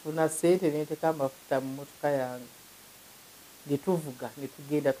ye nfuna ssente neeteka amafuta mu mmotoka yange ne tuvuga ne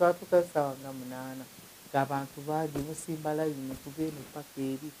tugenda twatuuka ssaawa nga 8 ng'abantu bangi musimba layini tugenda paka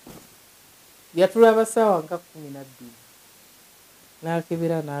eri yatulaba ssaawa nga 12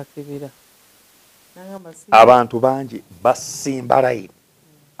 n'akebera abantu bangi basimba layini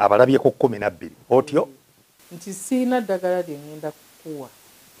abalabyeko 12 otyo nti siina ddagala lye ŋŋenda kukuwa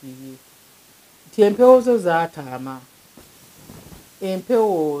nti empewo zo zaataama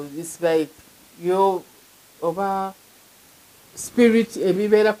empewo is like yo oba spirit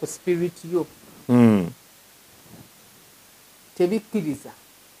ebibeera ku spirit yo tebikkiriza.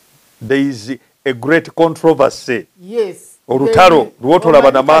 There is a great controversy. Yes. Olutalo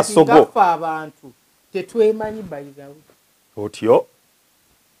lwotolaba na maaso go. Abantu tetwemanyi by the way. Otyo.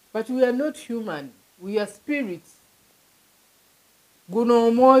 But we are not human. We are spirits. Guno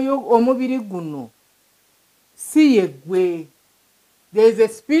omwoyo omubiri guno si ye gwe. There is a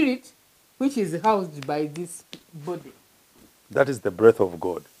spirit which is housed by this body. That is the breath of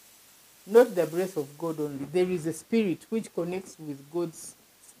God. Not the breath of God only. There is a spirit which connects with God's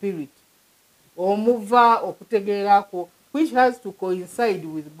spirit. Omuva okutegeerako which has to coincide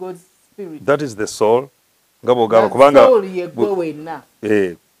with God's spirit. That is the soul. Ngabo gaba kubanga soul ye gwe wenna.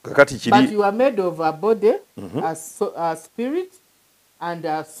 Kakati kiri. But you are made of a body, a spirit,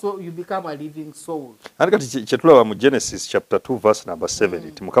 and so you become a living soul. Kati kyetulaba mu Genesis chapter 2 verse number 7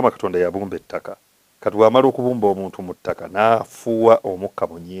 iti Mukama Katonda yabumba ettaka. Kati wamala okubumba omuntu mu ttaka n'afuuwa omukka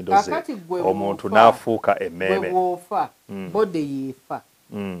mu nnyindo ze omuntu n'afuuka emmeme. Wofa, body yefa.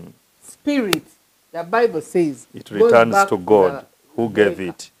 Spirit, the Bible says, it returns to God who gave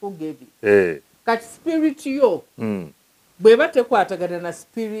it. Who gave it. Kati spirit yo bweba tekwatagana na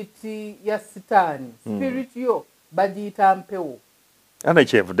spirit ya sitaani. Spirit yo bagiyita mpewo. Ana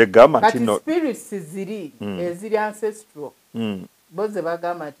kyevudde gamba nti no. Kati spirits ziri eziri ancestral. Boze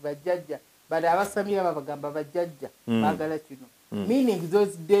bagamba nti bajjajja bali abasamira babagamba bajjajja bagala kino. Meaning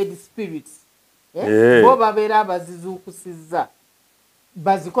those dead spirits. Bo babeera abazizuukusizza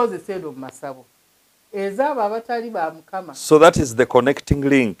bazikozesa eno mu masabo. Ezaba abatali ba Mukama. So that is the connecting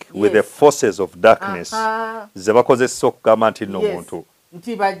link with the forces of darkness. Ze bakozesa okugamba nti no muntu.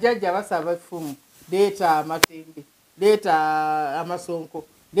 Nti bajjajja basaba effumu leeta amatembe leeta amasonko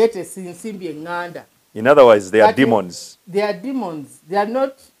leeta ensimbi eŋŋanda. In other words, they are demons. They are demons. They are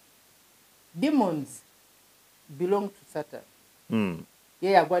not demons. Belong to Satan.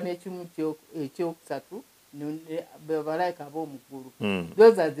 Ye yagwa n'ekimu ekyokusatu balayika ab'omuggulu.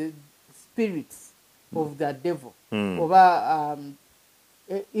 Those are the spirits of the devil. Oba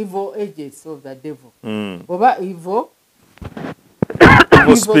evil agents of the devil. Oba evil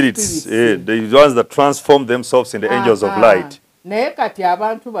evil spirits, the ones that transform themselves in the angels of light. Naye kati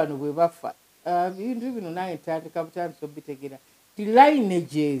abantu bano bwe bafa bintu bino naye ntandika butandisa obitegera the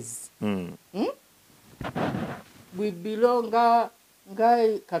lineages we belong nga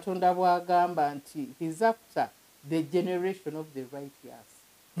Katonda bwagamba nti he's after the generation of the righteous.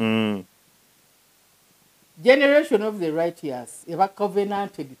 Generation of the righteous eba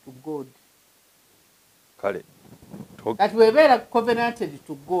covenanted to God. Kale that we were covenanted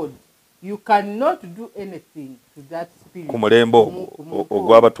to God, you cannot do anything to that spirit. Kumulembo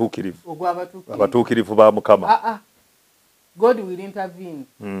ogwabatuukirivu ba Mukama. God will intervene.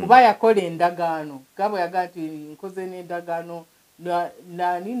 Kuba yakola endagaano. Gabo yaga nti nkoze n'endagaano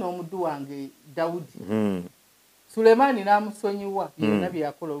nani n'omuddu wange Dawudi. Sulemani n'amusonyiwa byonna bye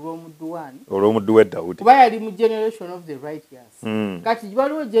yakola olw'omuddu we Dawudi. Kuba yali mu generation of the righteous. Kati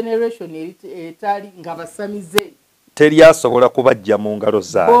waliwo generation etali nga basamize. Teri asobola kubajja mu ngalo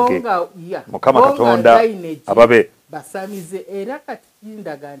zange. Mukama Katonda ababe basamize era kati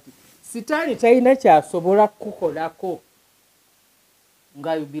kindaga nti sitaani talina kyasobola kukolako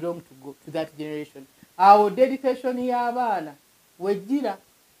nga you belong to that generation. Awo dedication y'abaana wejjira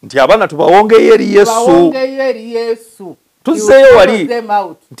nti abaana tubawongeyo eri Yesu. Tuzzeeyo wali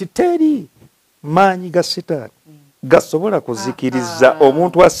nti teri maanyi ga sitaani gasobola kuzikiriza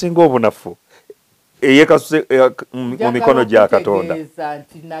omuntu asinga obunafu eyekasuse mu mikono gya Katonda.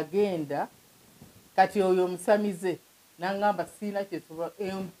 Nti nagenda kati oyo musamize nangamba sina kyesobola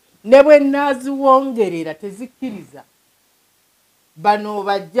ne bwe naziwongerera tezikkiriza. Bano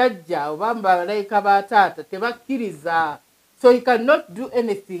bajjajja oba balayika ba taata tebakkiriza. So you cannot do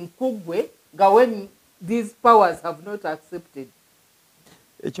anything kugwe nga when these powers have not accepted.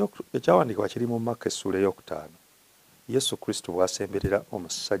 Ekyawandiikibwa kiri mu Maka essula ey'okutaano. Yesu Kristo bw'asemberera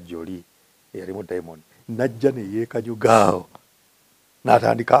omusajja oli eyalimu dayimoni najja ne yeekanyugaawo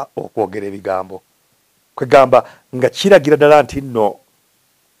n'atandika okwogera ebigambo. Kwegamba nga kiragira ddala nti nno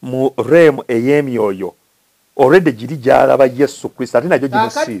mu reemu ey'emyoyo already giri gy'alaba Yesu Kristo ate nagyo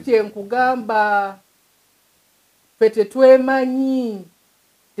gimusiiza. Kakati kyenkugamba ffe tetwemanyi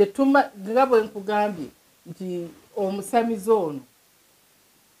nga bwe nkugambye nti omusamize ono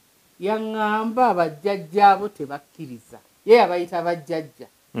yaŋŋamba abajjajja abo tebakkiriza. Ye yabayita bajjajja.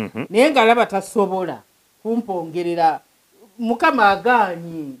 Naye ng'alaba tasobola kumpongerera. Mukama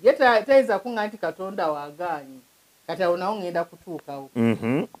agaanyi. Ye tayinza kuŋŋamba nti Katonda wagaanyi. Kati awo nawo ŋŋenda kutuukawo.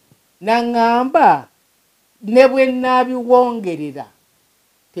 Naŋŋamba ne bwe nnaabiwongerera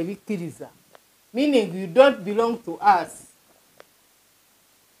tebikkiriza. Meaning you don't belong to us.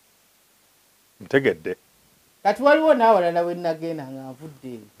 Ntegedde. Kati waliwo n'awalala we nagenda nga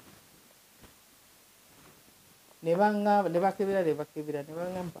nvudde. Ne bakebera ne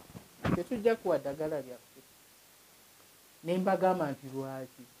baŋŋamba tetujja kuwa ddagala lyaffe. Ne mbagamba nti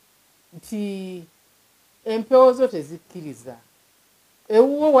lwaki? Nti empewo zo tezikkiriza.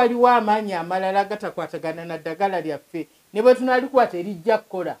 Ewuwo waliwo amaanyi amalala gatakwatagana na ddagala lyaffe ne bwe tunaalikuwa terijja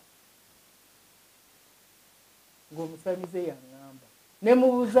kukola. Ng'omusamize yaŋŋamba. Ne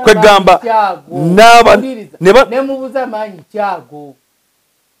mubuuza maanyi kyago. Ne mubuuza maanyi kyago.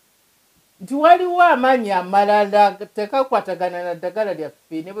 Nti waliwo amaanyi amalala tekakwatagana na ddagala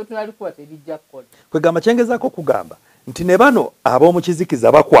lyaffe ne bwe tunaalikuwa terijja kukola. Kwegamba kyengezaako okugamba nti ne bano ab'omu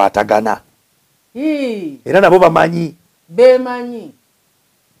kizikiza bakwatagana. Era nabo bamanyi. Beemanyi.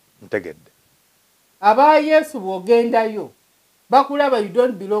 Ntegedde. Aba Yesu bw'ogendayo bakulaba you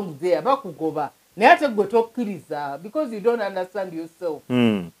don't belong there bakugoba. Naye ate gwe tokkiriza because you don't understand yourself.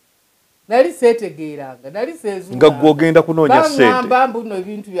 Nali seetegeeranga, nali seezuula. Nga gw'ogenda kunoonya ssente. Baŋŋamba mbuno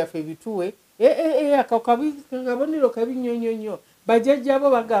ebintu byaffe bituwe. Akabonero kabi nnyo. Bajjajja bo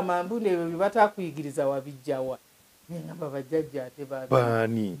bagamba mbuno ebyo bye bataakuyigiriza wabijjawa. Ngamba bajjajja ate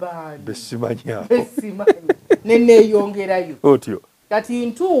baani. Besimanyi awo. Besimanyi. Ne neeyongerayo. Otyo. Kati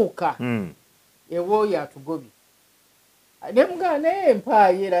ntuuka. Ewooyo atugobye. Ne mugamba naye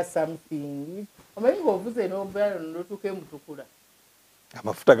empaayo era something. Omanyi ng'ovuze n'obeera n'otuuka emutukula.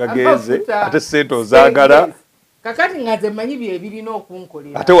 Amafuta gagenze ate ssente ozaagala. Kakati nga nze mmanyi bye birina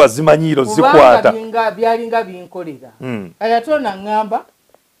okunkolera. Ate wazimanyiiro zikwata. Kubanga byalinga binkolera. Kati ate onaŋŋamba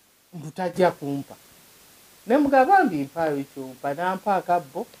mbutajja kumpa. Ne mugamba mbi mpaayo ekyompa nampa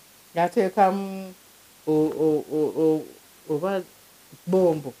akabbo n'ateekamu oba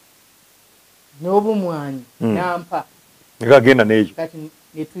bombo n'obumwanyi nampa. Ngagenda n'eyo. Kati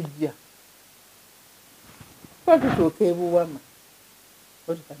ne tujja. Tutuuka ebuwama.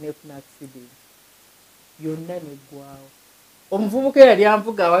 Otuka nefuna accident. Yonna neggwaawo. Omuvubuka yali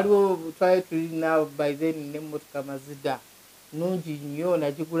anvuga waliwo twali tulina by then n'emmotoka Mazda nnungi nnyo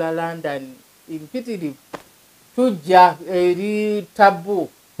nagigula London impitirivu. tujja eri tabu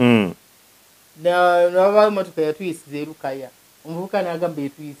naba emotoka yatuyisiza erukaya omuvubuka n'agamba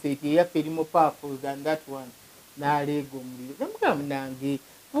etuyise eti eyaffe erimu purples and that one n'aleega omuliro namugamba nange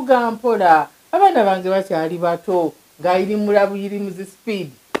vuga mpola abaana bange bakyali bato ng'ayiri mulabuyiri muzi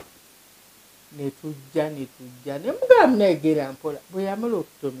speed netujja nemugamba naegera mpola bwe yamala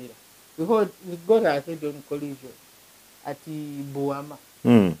okutomera we got our head on collision ati buwama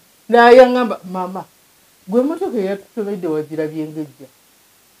naye ngamba mama gwe motoka eyatutomedde wagirabye ngejja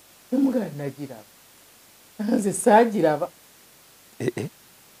nemugamba nagiraba nze saagiraba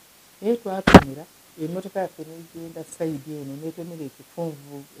naye twatomera emotoka yaffe negenda sayidi eno netomera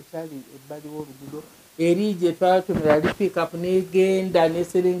ekifunvu ekyali ebbali w'oluguudo eri gye twatomera ali pickup negenda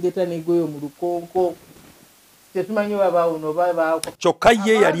neserengeta negoyo mu lukonko tetumanyi babaawo noba kyokka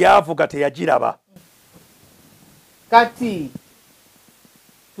ye yali avuga teyagiraba kati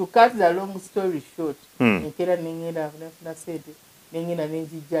to cut the long story short nkera nengenda nafuna sente nengenda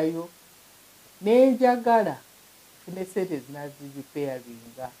nenjijjayo nenjagala fune sente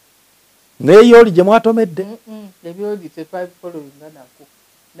zinaziripairinga naye oli gye mwatomedde ebyoli tetwabikoloinga nako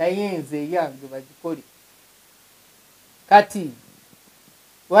naye nze eyange bagikole kati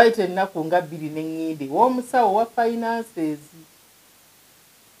waite ennaku nga 2 neŋŋende w'omusawo wa finances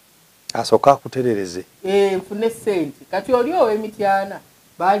asooka akuterereze nfune sente kati oli ow'emityana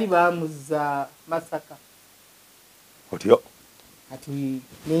baali bamuzza Masaka otyo kati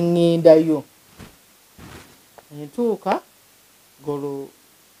neŋŋendayo entuuka golo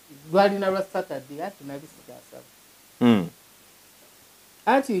lwalina lwa Saturday ati nali sigasaba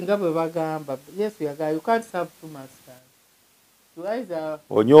anti nga bwe bagamba Yesu yagamba you can't serve 2 masters. You either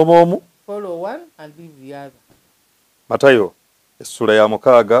onyooma omu follow one and leave the other. Matayo essula ya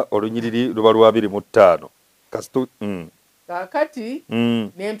 6 olunyiriri luba lwa 25 kasitu kakati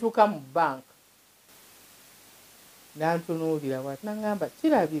nentuuka mu bank nantunuulira wati nangamba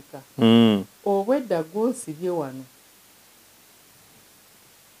kirabika obwedda gwonsibye wano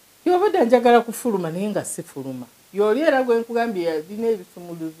yobadde njagala kufuluma naye nga sifuluma yoli era gwe nkugambye yalina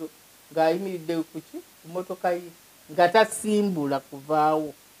ebisumuluzo ng'ayimiridde kuki ku motoka ye nga tasimbula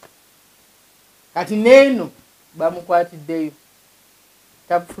kuvaawo kati neeno bamukwatiddeyo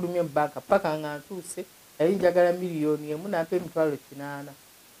tafulumye mu banka paka nga ntuuse yali njagala miliyoni emu nampa emitwalo 8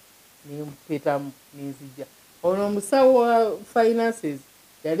 nempetamu nenzija ono omusawo wa finances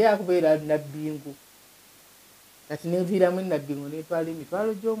yali akubeera nabbingu kati nenviiramu nabbingu netwala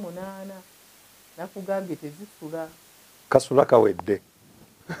emitwalo 8 nakugambye tezifula kasula kawedde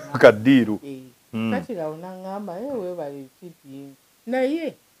kaddiiru kati lawo nangamba weebale kipi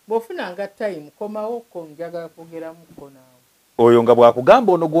naye bw'ofunanga time komawo ko njagala kwogeramuko naawe oyo nga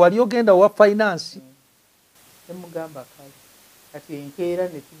bwakugamba ono gwe wali ogenda owa finance nemugamba kale kati enkeera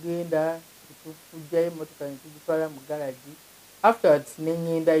netugenda netujjayo emotoka netugitwala mu garagi afterwards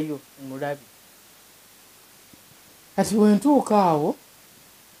neŋŋendayo mulabi kati wentuuka awo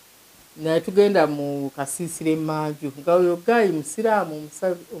naye tugenda mu kasiisira emanju nga oyo gayi musiraamu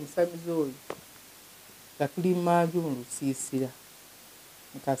omusamizi oyo nga tuli manju mu lusiisira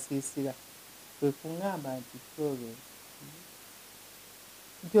mukasiisira kwe kuŋŋamba nti Florence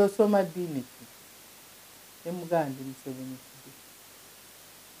nti osoma ddiini ki nemugamba ndi musebunyikide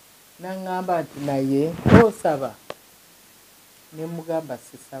naŋŋamba nti naye osaba nemugamba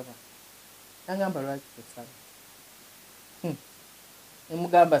sisaba naŋŋamba lwaki tosaba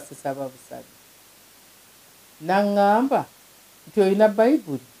nemugamba sisaba busabi naŋŋamba nti olina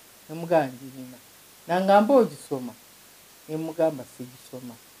bayibuli nemugamba ndirina naŋŋamba ogisoma nemugamba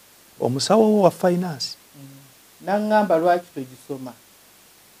sigisoma omusawo wa finance naŋŋamba lwaki togisoma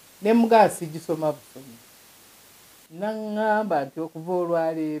nemugamba sigisoma busomi naŋŋamba nti okuva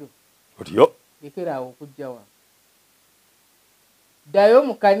olwaleero otyo lekeraawo okujja wano ddayo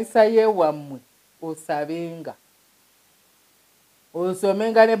mu kanisa yeewammwe osabenga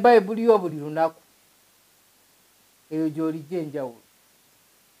osomenga ne bayibuli yo buli lunaku eyo gy'olijja enjawulo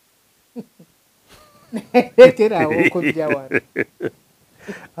lekeraawo okujja wano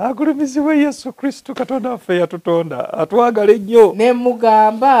agulumizibwe Yesu Kristo Katonda waffe yatutonda atwagala ennyo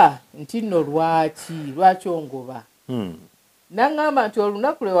nemugamba nti nno lwaki ongoba naŋŋamba nti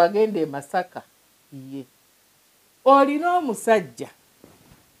olunaku lwe wagenda e Masaka ye olina omusajja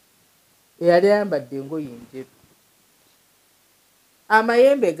eyali ayambadde engoye enjeru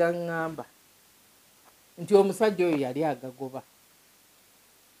amayembe gaŋŋamba nti omusajja oyo yali agagoba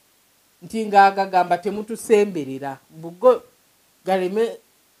nti ng'agagamba temutusemberera bugo galeme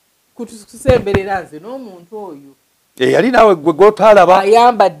kutusemberera nze n'omuntu oyo yali naawe gwe gw'otaalaba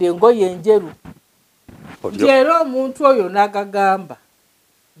ayambadde engoye enjeru nti era omuntu oyo n'agagamba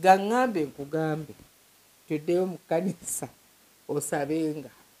gaŋŋambe nkugambe nti toddeyo mu kkanisa osabenga.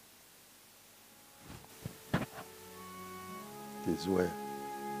 Is where.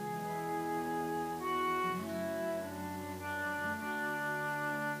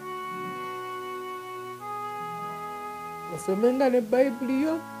 Osomenga ne Bayibuli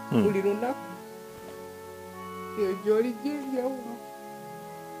yo buli lunaku. Eyo gy'oli gy'enjawulo.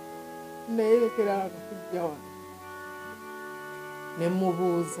 Neyerekera wano kujja wano. Ne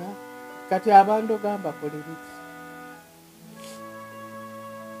mubuuza kati abantu gamba kole biki.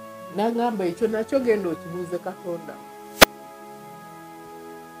 Nagamba ekyo nakyo genda okibuuze Katonda.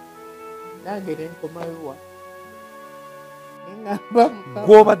 Nange ne nkomayo wa. Nengamba Mukama.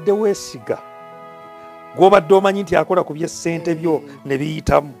 Gw'obadde weesiga, gw'obadde omanyi nti akola ku by'essente byo ne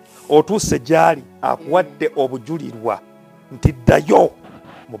biyitamu, otuuse gy'ali akuwadde obujulirwa nti ddayo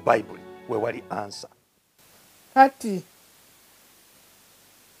mu Bayibuli we wali ansa. Kati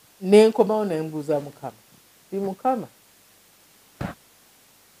nenkomawo nembuuza Mukama, ti Mukama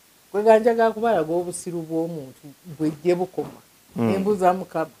gwe ganjaga kubalaga obusiru bw'omuntu bwejje bukoma. Nembuuza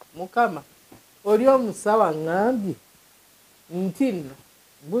Mukama, Mukama oli omusawa ngambye nti nno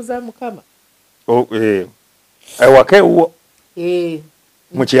mbuuza Mukama. Ewaka ewuwo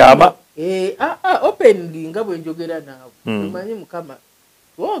mu kyama openly nga bwe njogera naawe omanyi Mukama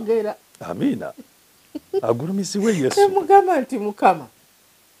twogera. Amiina. Agulumisibwe Yesu. Mugamba nti Mukama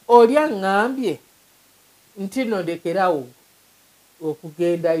oli aŋŋambye nti no ndekerawo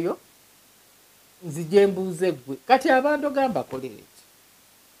okugendayo nzije mbuuze ggwe kati abantu gamba kolere ki.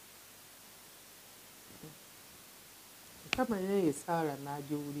 Mukama naye Saala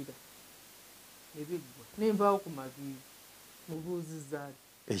n'agiwulira nebiggwa nenvaawo ku maviiri mubuuziza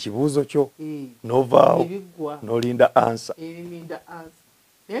ekibuuzo kyo novaawo n'olinda ansa. Erinda ansa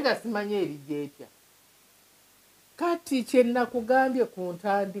naye nga simanyi erijja etya. Kati kye nakugambye ku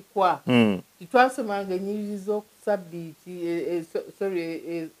ntandikwa titwasomanga ennyiriri z'okusabbiiti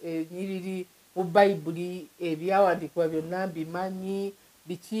ennyiriri mu Bayibuli ebyawandiikibwa byonna mbimanyi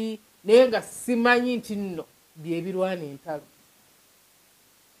biki naye nga simanyi nti nno byebirwana entalo.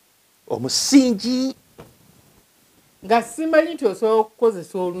 Omusingi nga simanyi nti osobola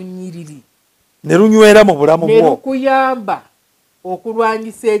okukozesa olunyiriri ne lunywera mu bulamu bwo ne lukuyamba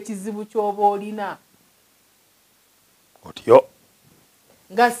okulwanyisa ekizibu ky'oba olina. Otyo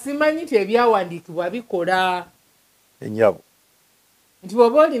nga simanyi nti ebyawandiikibwa bikola ennyabo nti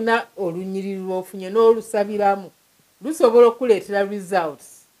bw'oba olina olunyiriri lw'ofunye n'olusabiramu lusobola okuleetera results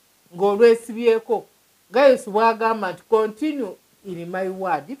ng'olwesibyeko. Nga Yesu bw'agamba nti continue in my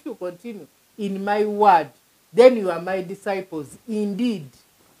word. If you continue in my word then you are my disciples indeed.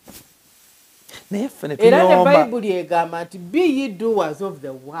 Era ne Bayibuli egamba nti be ye doers of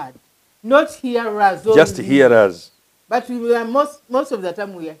the word not hearers only. Just hearers. But we are most of the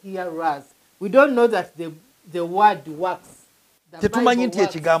time we are hearers. We don't know that the word works. Tetumanyi nti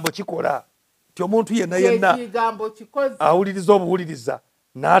ekigambo kikola. Ti omuntu yenna awuliriza obuwuliriza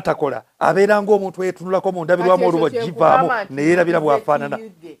n'atakola abeera ng'omuntu eyetunulako mu ndabirwamu olwo bw'agivaamu ne yeerabira bw'afaanana.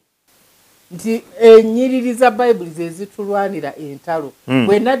 Nti ennyiriri za Bayibuli ze zitulwanira entalo.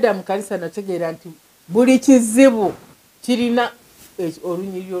 Bwe nadda mu kanisa nategeera nti buli kizibu kirina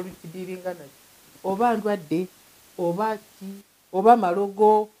olunyiriri olukidiringa nakyo. Oba ndwadde oba ki oba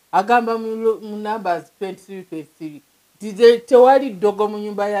malogo agamba mu Numbers 23:23 tewali ddogo mu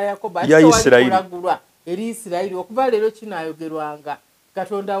nyumba ya Yakobo ate kulagulwa eri Isirayiri okuva leero kinaayogerwanga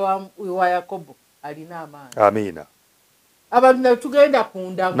Katonda wa Yakobo alina amaanyi. Amiina. Abantu ne tugenda ku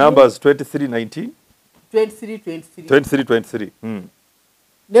ndagu Numbers 23:19 23:23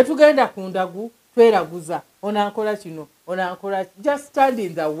 ne tugenda ku ndagu tweraguza onankola kino onankola just stand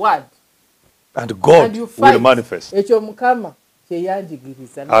in the word and God will manifest. Ekyo Mukama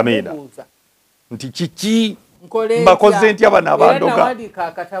kyeyanjigiriza n'obuuza nti kiki mbakoze ntya bano abandoga. Era nawandiika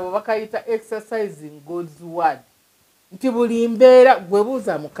akatabo bakayita exercising God's word nti buli mbeera gwe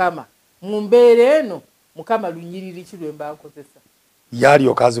buuza Mukama mu mbeera eno Mukama lunyiriri ki lwe mba nkozesa.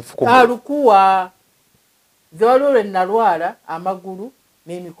 Yalyoka azifukumula. Alukuwa ze waliwo lwe nalwala amagulu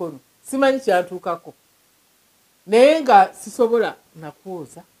n'emikono simanyi kyantuukako naye nga sisobola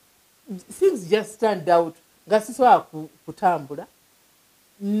nakwoza. Things just stand out nga sisobola kutambula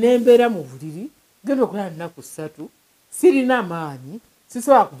nembeera mu buliri genda okulala nnaku 3 sirina maanyi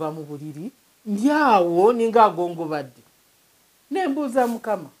sisobola kuva mu buliri ndyawo ninga agongobadde nembuuza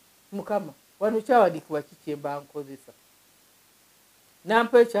Mukama wano kyawandiikibwa kiki mba nkozesa.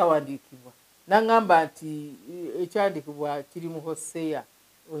 Nampa ekyawandiikibwa naŋŋamba nti ekyawandiikibwa kiri mu Hosea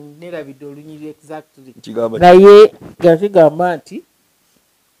nerabidde olunyiriri exactly naye nga kigamba nti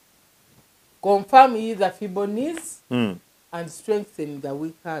confirm ye the feeble knees and strengthen the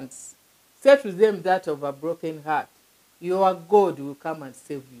weak hands. Say to them that of a broken heart, your God will come and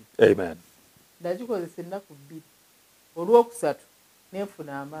save you. Amen. Ndagikozesa ennaku 2. Olwokusatu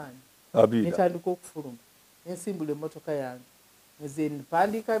nenfuna amaanyi. Abida. Netandika okufuluma. Nensimbula emmotoka yange. Nze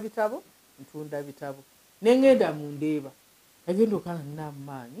mpandiika bitabo, ntunda bitabo. Nengenda mu Ndeeba. Agenda okala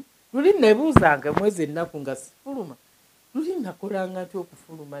n'amaanyi. Luli nebuuzanga mwezi ennaku nga sifuluma. Luli nakolanga nti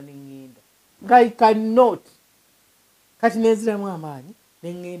okufuluma nengenda. I cannot. Kati nenziramu amaanyi.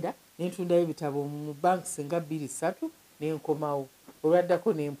 Nengenda nentundayo ebitabo mu banks nga 2-3 nenkomawo.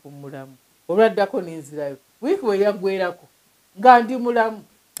 Olwaddako nempumulamu. Olwaddako nenzirayo. Wiiki we yaggweerako nga ndi mulamu.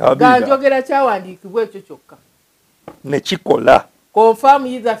 Nga njogera kyawandiikibwa ekyo kyokka. Nekikola. Confirm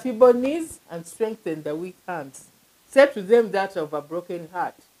ye the feeble knees and strengthen the weak hands. Say to them that of a broken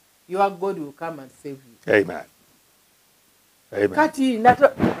heart, your God will come and save you. Amen. Amen. Kati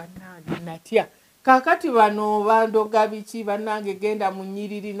natya. Kakati bano bandoga biki bannange genda mu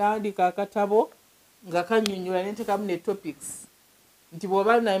nnyiriri nandika akatabo nga kannyonnyola nentekamu ne topics. Nti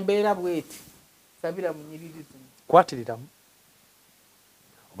bw'oba na mbeera bweti sabira mu nnyiriri zino. Kwatiriramu.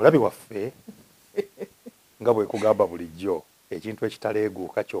 Omulabi waffe nga bwe kugamba bulijjo ekintu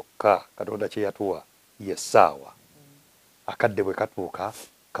ekitaleeguuka kyokka Katonda kye yatuwa y'essaawa. Akadde bwe katuuka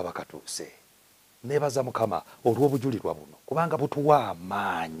kaba katuuse. Neebaza Mukama olw'obujulirwa buno kubanga butuwa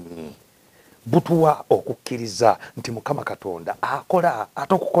amaanyi. Butuwa okukkiriza nti Mukama Katonda akola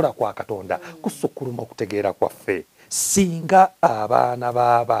ate okukola kwa Katonda kusukkuluma okutegeera kwaffe. Singa abaana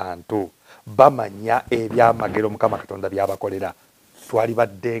b'abantu bamanya ebyamagero Mukama Katonda by'abakolera, twali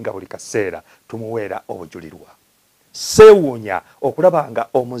baddenga buli kaseera tumuweera obujulirwa. Seewuunya okulaba nga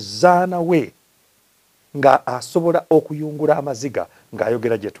omuzaana we nga asobola okuyungula amaziga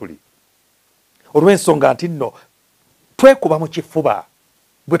ng'ayogera gye tuli. Olw'ensonga nti nno twekuba mu kifuba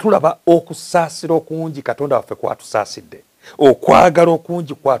bwe tulaba okusaasira okungi Katonda waffe kwatusaasidde, okwagala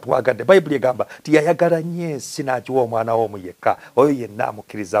okungi kwatwagadde. Bayibuli egamba tiyayagala nnyo ensi n'agiwa omwana we omu yekka, oyo yenna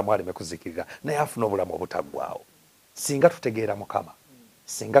amukkirizamu aleme kuzikirira naye afuna obulamu obutaggwaawo. Singa tutegeera Mukama,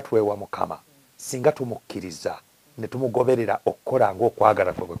 singa twewa Mukama, singa tumukkiriza ne tumugoberera okukola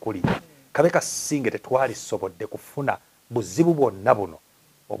ng'okwagala kwe bwe kuli, kabe kasinge tetwalisobodde kufuna buzibu bwonna buno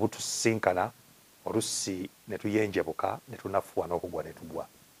obutusinkana olusi ne tuyenjebuka ne tunafuwa n'okugwa ne tugwa.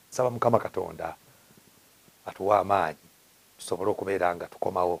 Saba Mukama Katonda atuwa amaanyi tusobole okubeera nga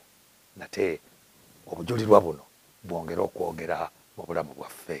tukomawo nate obujulirwa buno bwongera okwogera mu bulamu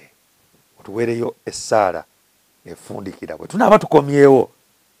bwaffe. Otuweereyo essaala efundikira bwe tunaaba tukomyewo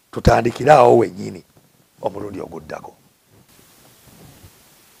tutandikiraawo wennyini omulundi oguddako.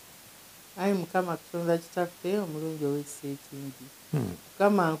 Ayi Mukama Katonda kitaffe omulungi ow'ekisa ekingi.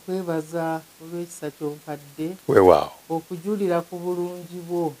 Mukama nkwebaza olw'ekisa ky'ompadde. Weewaawo. Okujulira ku bulungi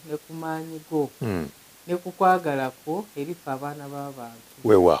bwo ne ku maanyi go ne ku kwagala kwo eri ffe abaana b'abantu.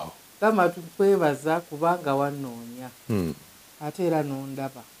 Weewaawo. Mukama tukwebaza kubanga wannoonya ate era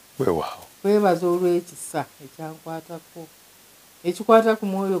n'ondaba. Weewaawo. Kwebaza olw'ekisa ekyankwatako ekikwata ku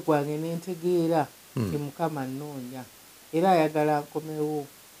mwoyo gwange n'entegeera nti Mukama nnoonya era ayagala nkomewo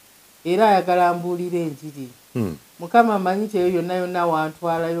era ayagala mbuulire enjiri. Mukama manyi nti eyo yonna yonna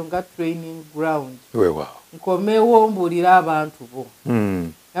wantwalayo nga training ground. Weewaawo. Nkomewo mbuulire abantu bo.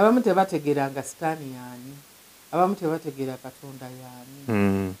 Abamu tebategeeranga sitaani yaani, abamu tebategeera Katonda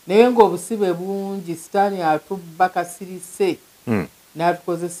yaani. Naye ng'obusibe bungi sitaani atubba kasirise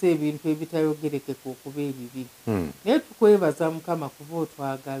n'atukozesa ebintu ebitayogerekeka okuba ebibi. Naye tukwebaza Mukama kuba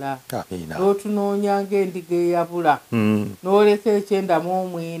otwagala. Amiina. N'otunoonya ng'endiga eyabula. N'oleka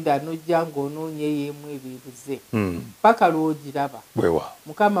 99 n'ojja ng'onoonya eyeemu ebibuze. Paka lw'ogiraba. Weewaawo.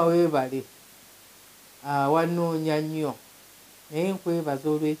 Mukama weebale. Wannoonya nnyo. Naye nkwebaza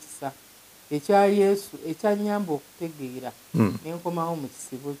olw'ekisa ekya Yesu ekyannyamba okutegeera n'enkomawo mu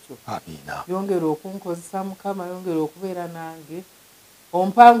kisibo kyo. Amiina. Yongera okunkozesa Mukama, yongera okubeera nange.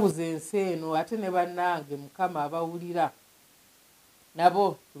 Ompanguza ensi eno ate ne bannange Mukama abawulira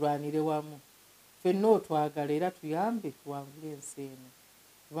nabo tulwanire wamu. Ffenna otwagala era tuyambe tuwangule ensi eno.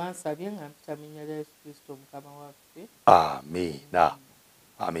 Bansabye nga mpita mu linnya lya Yesu Kristo Mukama waffe. Amiina.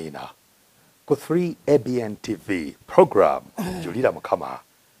 Amiina. Ku 3ABN TV program Julira Mukama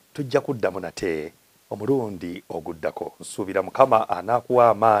tujja kuddamu nate omulundi oguddako. Nsuubira Mukama anaakuwa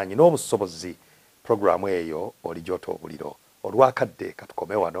amaanyi n'obusobozi programu eyo olijota obuliro. Olwakadde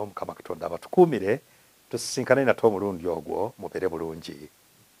katukome wano Mukama Katonda abatukuumire tusisinkane nate omulundi ogwo mubeere bulungi.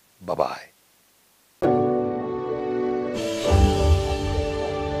 Bye bye.